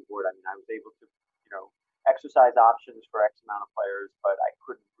the drawing board. I mean, I was able to, exercise options for X amount of players, but I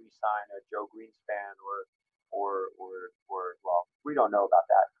couldn't re-sign a Joe Greenspan or well, we don't know about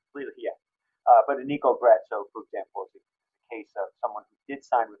that completely yet. But a Nico Brett, so for example, is a case of someone who did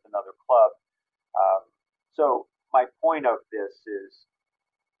sign with another club. So my point of this is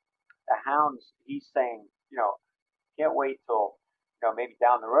the Hounds. He's saying, can't wait till maybe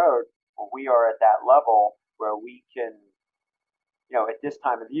down the road when we are at that level where we can, at this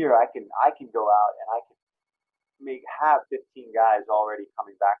time of the year, I can go out and I can have 15 guys already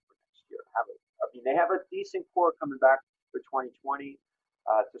coming back for next year. They have a decent core coming back for 2020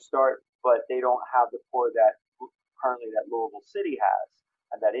 to start, but they don't have the core that currently that Louisville City has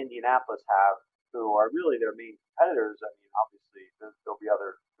and that Indianapolis have, who are really their main competitors. I mean, obviously there'll be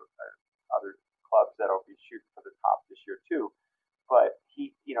other clubs that'll be shooting for the top this year too, but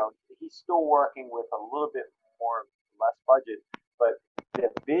he's still working with a little bit less budget, but the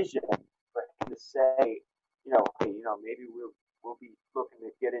vision for him to say, hey, maybe we'll be looking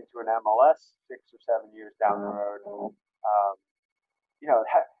to get into an MLS 6 or 7 years down the road.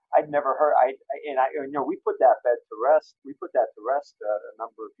 I'd never heard. We put that to rest. We put that to rest a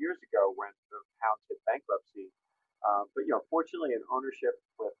number of years ago when the Hounds hit bankruptcy. But fortunately, ownership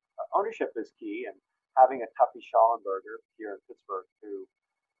is key, and having a Tuffy Schallenberger here in Pittsburgh who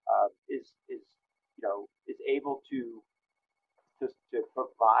is able to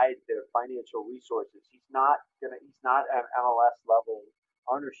provide the financial resources. He's not an MLS level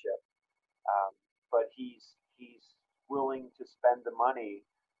ownership, but he's willing to spend the money,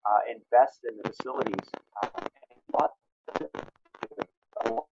 invest in the facilities, and lots of the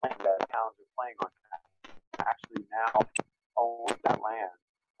land that towns are playing on actually now own that land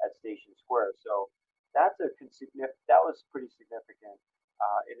at Station Square. So that was pretty significant.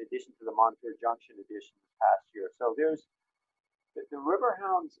 In addition to the Montour Junction addition this past year, so there's the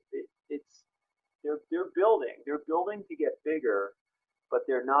Riverhounds, they're building to get bigger, but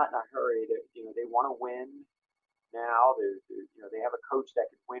they're not in a hurry. They want to win now. They have a coach that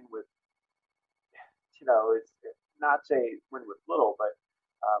can win with, it's not say win with little, but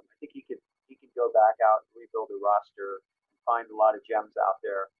I think he can go back out and rebuild a roster and find a lot of gems out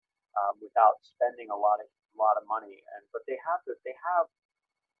there without spending a lot of money. But they have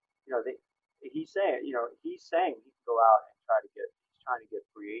they he's saying he can go out and he's trying to get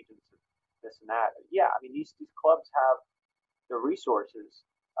free agents and this and that. Yeah, I mean these clubs have the resources.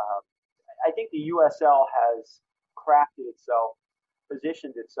 I think the USL has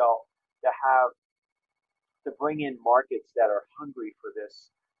positioned itself to bring in markets that are hungry for this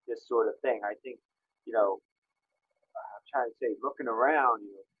sort of thing. I think I'm trying to say, looking around,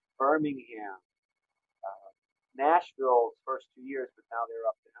 Birmingham, Nashville's first 2 years, but now they're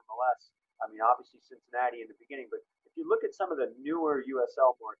up to MLS. I mean, obviously Cincinnati in the beginning, but if you look at some of the newer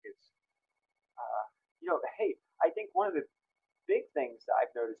USL markets, hey, I think one of the big things that I've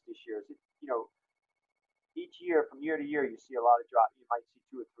noticed this year is, each year from year to year, you see a lot of drop. You might see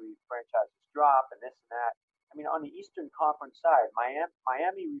 2 or 3 franchises drop and this and that. I mean, on the Eastern Conference side,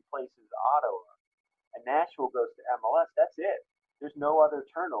 Miami replaces Ottawa, and Nashville goes to MLS. That's it. There's no other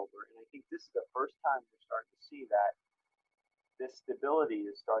turnover, and I think this is the first time we're starting to see that this stability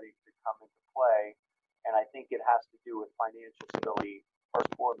is starting to come into play, and I think it has to do with financial stability first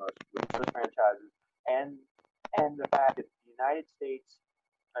and foremost with those franchises, and the fact that the United States,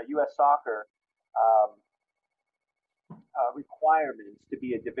 U.S. soccer requirements to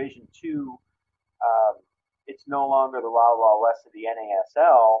be a Division II. It's no longer the Wild Wild West of the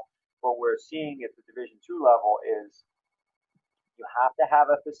NASL. What we're seeing at the Division II level is you have to have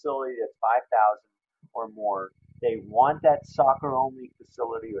a facility that's 5,000 or more. They want that soccer-only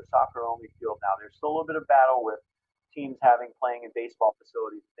facility or soccer-only field now. There's still a little bit of battle with teams playing in baseball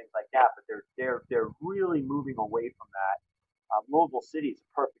facilities and things like that, but they're really moving away from that. Louisville City is a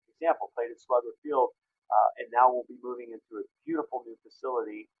perfect example. Played at Slugger Field, and now we'll be moving into a beautiful new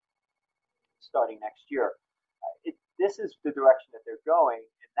facility starting next year. This is the direction that they're going,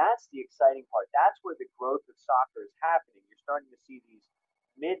 and that's the exciting part. That's where the growth of soccer is happening. You're starting to see these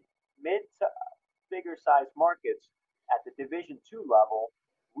mid to bigger sized markets at the Division II level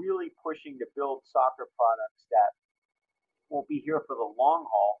really pushing to build soccer products that will be here for the long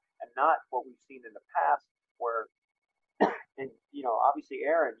haul, and not what we've seen in the past where, and obviously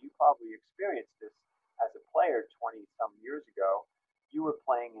Aaron, you probably experienced this as a player 20 some years ago. You were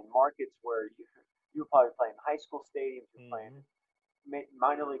playing in markets where you were probably playing high school stadiums, you're playing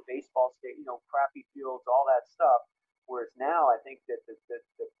minor league baseball stadium, crappy fields, all that stuff. Whereas now, I think that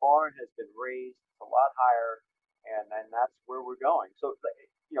the bar has been raised a lot higher, and that's where we're going. So,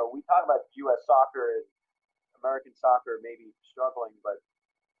 we talk about U.S. soccer and American soccer maybe struggling, but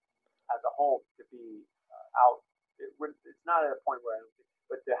as a whole, to be out, it's not at a point where I don't think,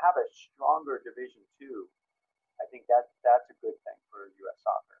 but to have a stronger Division II, I think that's a good thing for U.S.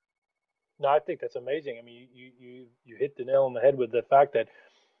 soccer. No, I think that's amazing. I mean, you hit the nail on the head with the fact that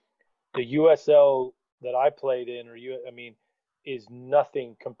the USL that I played in, is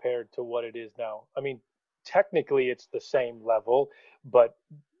nothing compared to what it is now. I mean, technically it's the same level, but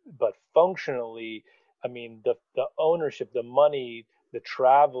functionally, I mean, the ownership, the money, the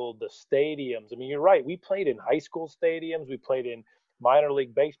travel, the stadiums. I mean, you're right. We played in high school stadiums. We played in minor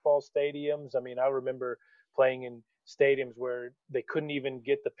league baseball stadiums. I mean, I remember playing in stadiums where they couldn't even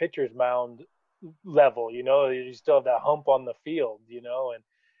get the pitcher's mound level, you still have that hump on the field,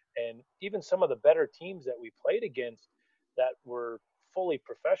 and even some of the better teams that we played against that were fully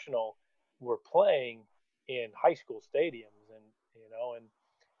professional were playing in high school stadiums, and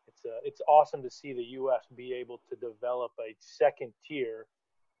it's awesome to see the US be able to develop a second tier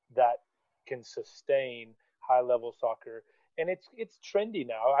that can sustain high level soccer, and it's trendy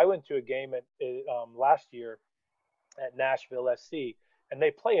now. I went to a game at last year at Nashville SC, and they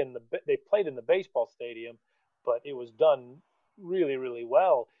played in the baseball stadium, but it was done really, really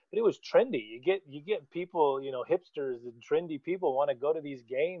well. But it was trendy. You get people, hipsters and trendy people want to go to these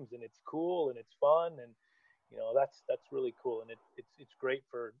games, and it's cool and it's fun, and that's really cool, and it's great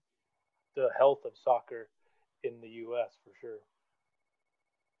for the health of soccer in the U.S. for sure.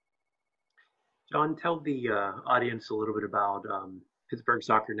 John, tell the audience a little bit about Pittsburgh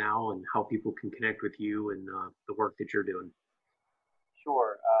Soccer Now and how people can connect with you and the work that you're doing.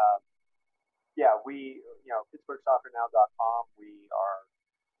 Sure. We, PittsburghSoccerNow.com. We are,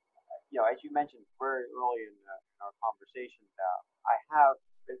 as you mentioned very early in our conversation, I've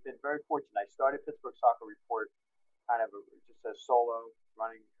been very fortunate. I started Pittsburgh Soccer Report kind of just as solo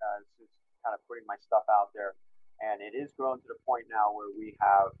running, just kind of putting my stuff out there. and it is grown to the point now where we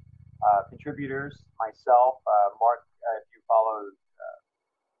have contributors, myself, Mark, if you follow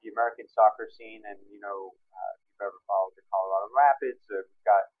the American soccer scene, and if you've ever followed the Colorado Rapids, we've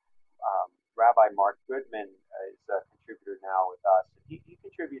got Rabbi Mark Goodman is a contributor now with us. He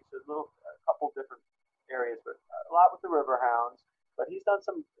contributes a couple different areas, but a lot with the Riverhounds. But he's done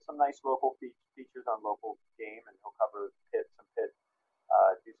some nice local features on local game, and he'll cover do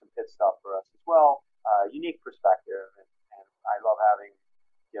some pit stuff for us as well. Unique perspective, and I love having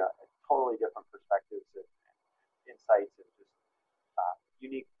totally different perspectives and insights, and just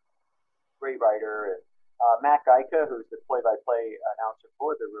unique, great writer. And Matt Geica, who's the play-by-play announcer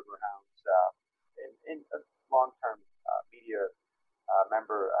for the Riverhounds, and a long-term media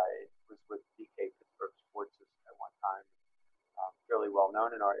member. I was with DK Pittsburgh Sports at one time. Fairly well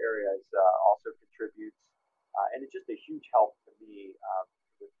known in our area, also contributes, and it's just a huge help to me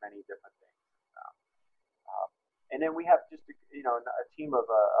with many different things. And then we have just a team of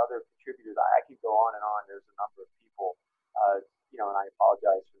other contributors. I can go on and on. There's a number of people, and I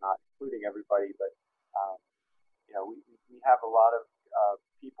apologize for not including everybody, but we have a lot of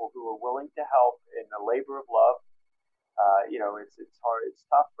people who are willing to help in a labor of love. It's hard, it's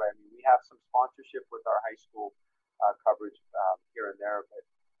tough, right? I mean, we have some sponsorship with our high school coverage here and there,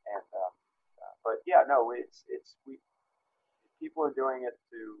 but yeah, no, people are doing it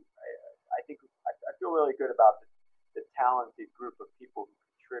to. I feel really good about the talented group of people who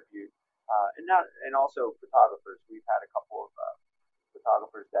contribute, and also photographers. We've had a couple of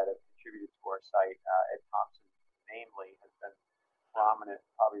photographers that have contributed to our site. Ed Thompson, namely, has been prominent,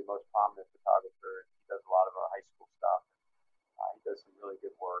 probably the most prominent photographer. He does a lot of our high school stuff. He does some really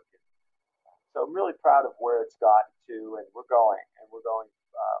good work. And so I'm really proud of where it's gotten to, and we're going,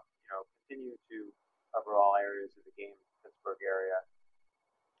 continue to cover all areas of the game in the Pittsburgh area,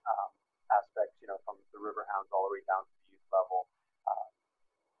 aspects, from the Riverhounds all the way down to the youth level.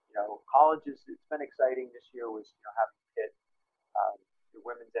 Colleges, it's been exciting this year was, having Pitt, the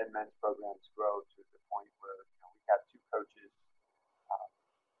women's and men's programs grow to the point where, we've got two coaches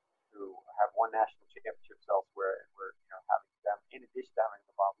who have won national championships elsewhere, and we're, having them, in addition to having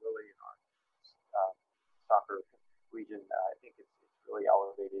the Bob Lilly in our soccer region. I think it's really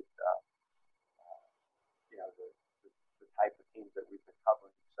elevated, the type of teams that we've been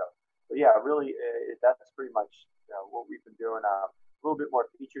covering. So yeah, really, that's pretty much what we've been doing. A little bit more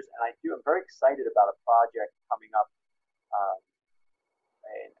features, and I'm very excited about a project coming up,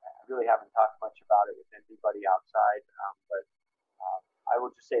 and I really haven't talked much about it with anybody outside, but I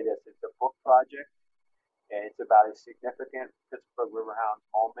will just say this: it's a book project. And it's about a significant Pittsburgh Riverhounds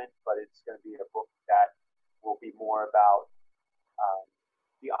moment, but it's going to be a book that will be more about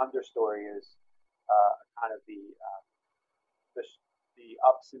the understory, is kind of the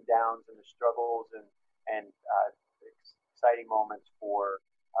ups and downs and the struggles and exciting moments for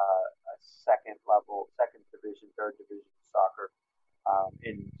a second division, third division soccer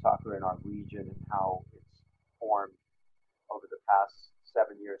in our region, and how it's formed over the past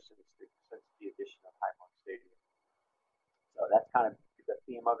 7 years since the addition of Highmark Stadium. So that's kind of the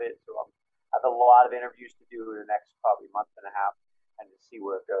theme of it. So I have a lot of interviews to do in the next probably month and a half, and to see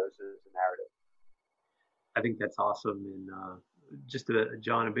where it goes as a narrative. I think that's awesome, and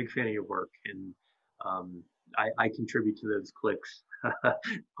John, a big fan of your work, and I contribute to those clicks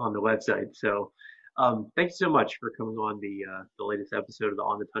on the website. So thank you so much for coming on the latest episode of the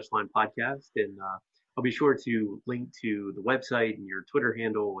On the Touchline podcast, and I'll be sure to link to the website and your Twitter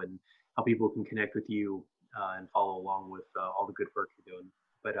handle and how people can connect with you and follow along with all the good work you're doing.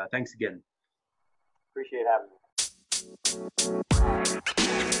 But thanks again. Appreciate having me.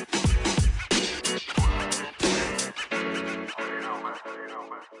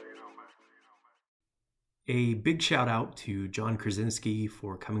 A big shout out to John Krasinski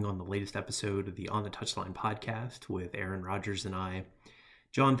for coming on the latest episode of the On the Touchline podcast with Aaron Rodgers and I.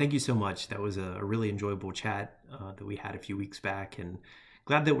 John, thank you so much. That was a really enjoyable chat that we had a few weeks back, and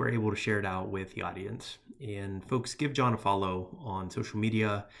glad that we're able to share it out with the audience. And folks, give John a follow on social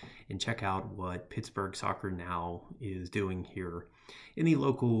media and check out what Pittsburgh Soccer Now is doing here in the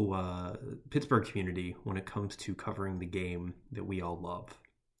local Pittsburgh community when it comes to covering the game that we all love.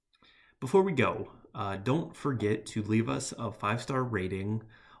 Before we go, don't forget to leave us a 5-star rating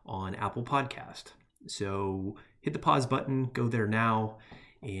on Apple Podcast. So hit the pause button, go there now,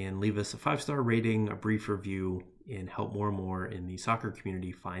 and leave us a 5-star rating, a brief review, and help more and more in the soccer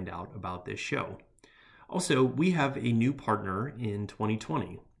community find out about this show. Also, we have a new partner in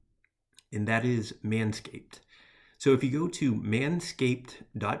 2020, and that is Manscaped. So if you go to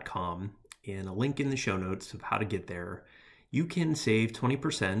manscaped.com and a link in the show notes of how to get there, you can save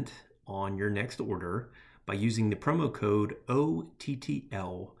 20% on your next order by using the promo code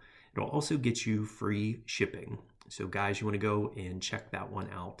OTTL. It'll also get you free shipping. So guys, you want to go and check that one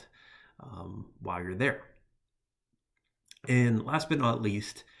out while you're there. And last but not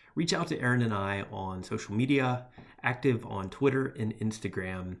least, reach out to Aaron and I on social media, active on Twitter and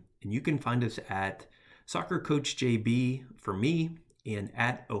Instagram. And you can find us at Soccer Coach JB for me and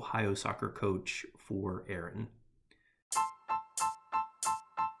at Ohio Soccer Coach for Aaron.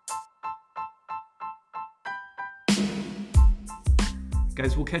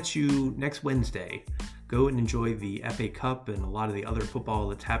 Guys, we'll catch you next Wednesday. Go and enjoy the FA Cup and a lot of the other football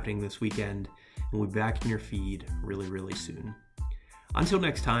that's happening this weekend. And we'll be back in your feed really, really soon. Until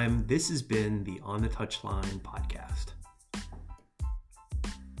next time, this has been the On the Touchline podcast.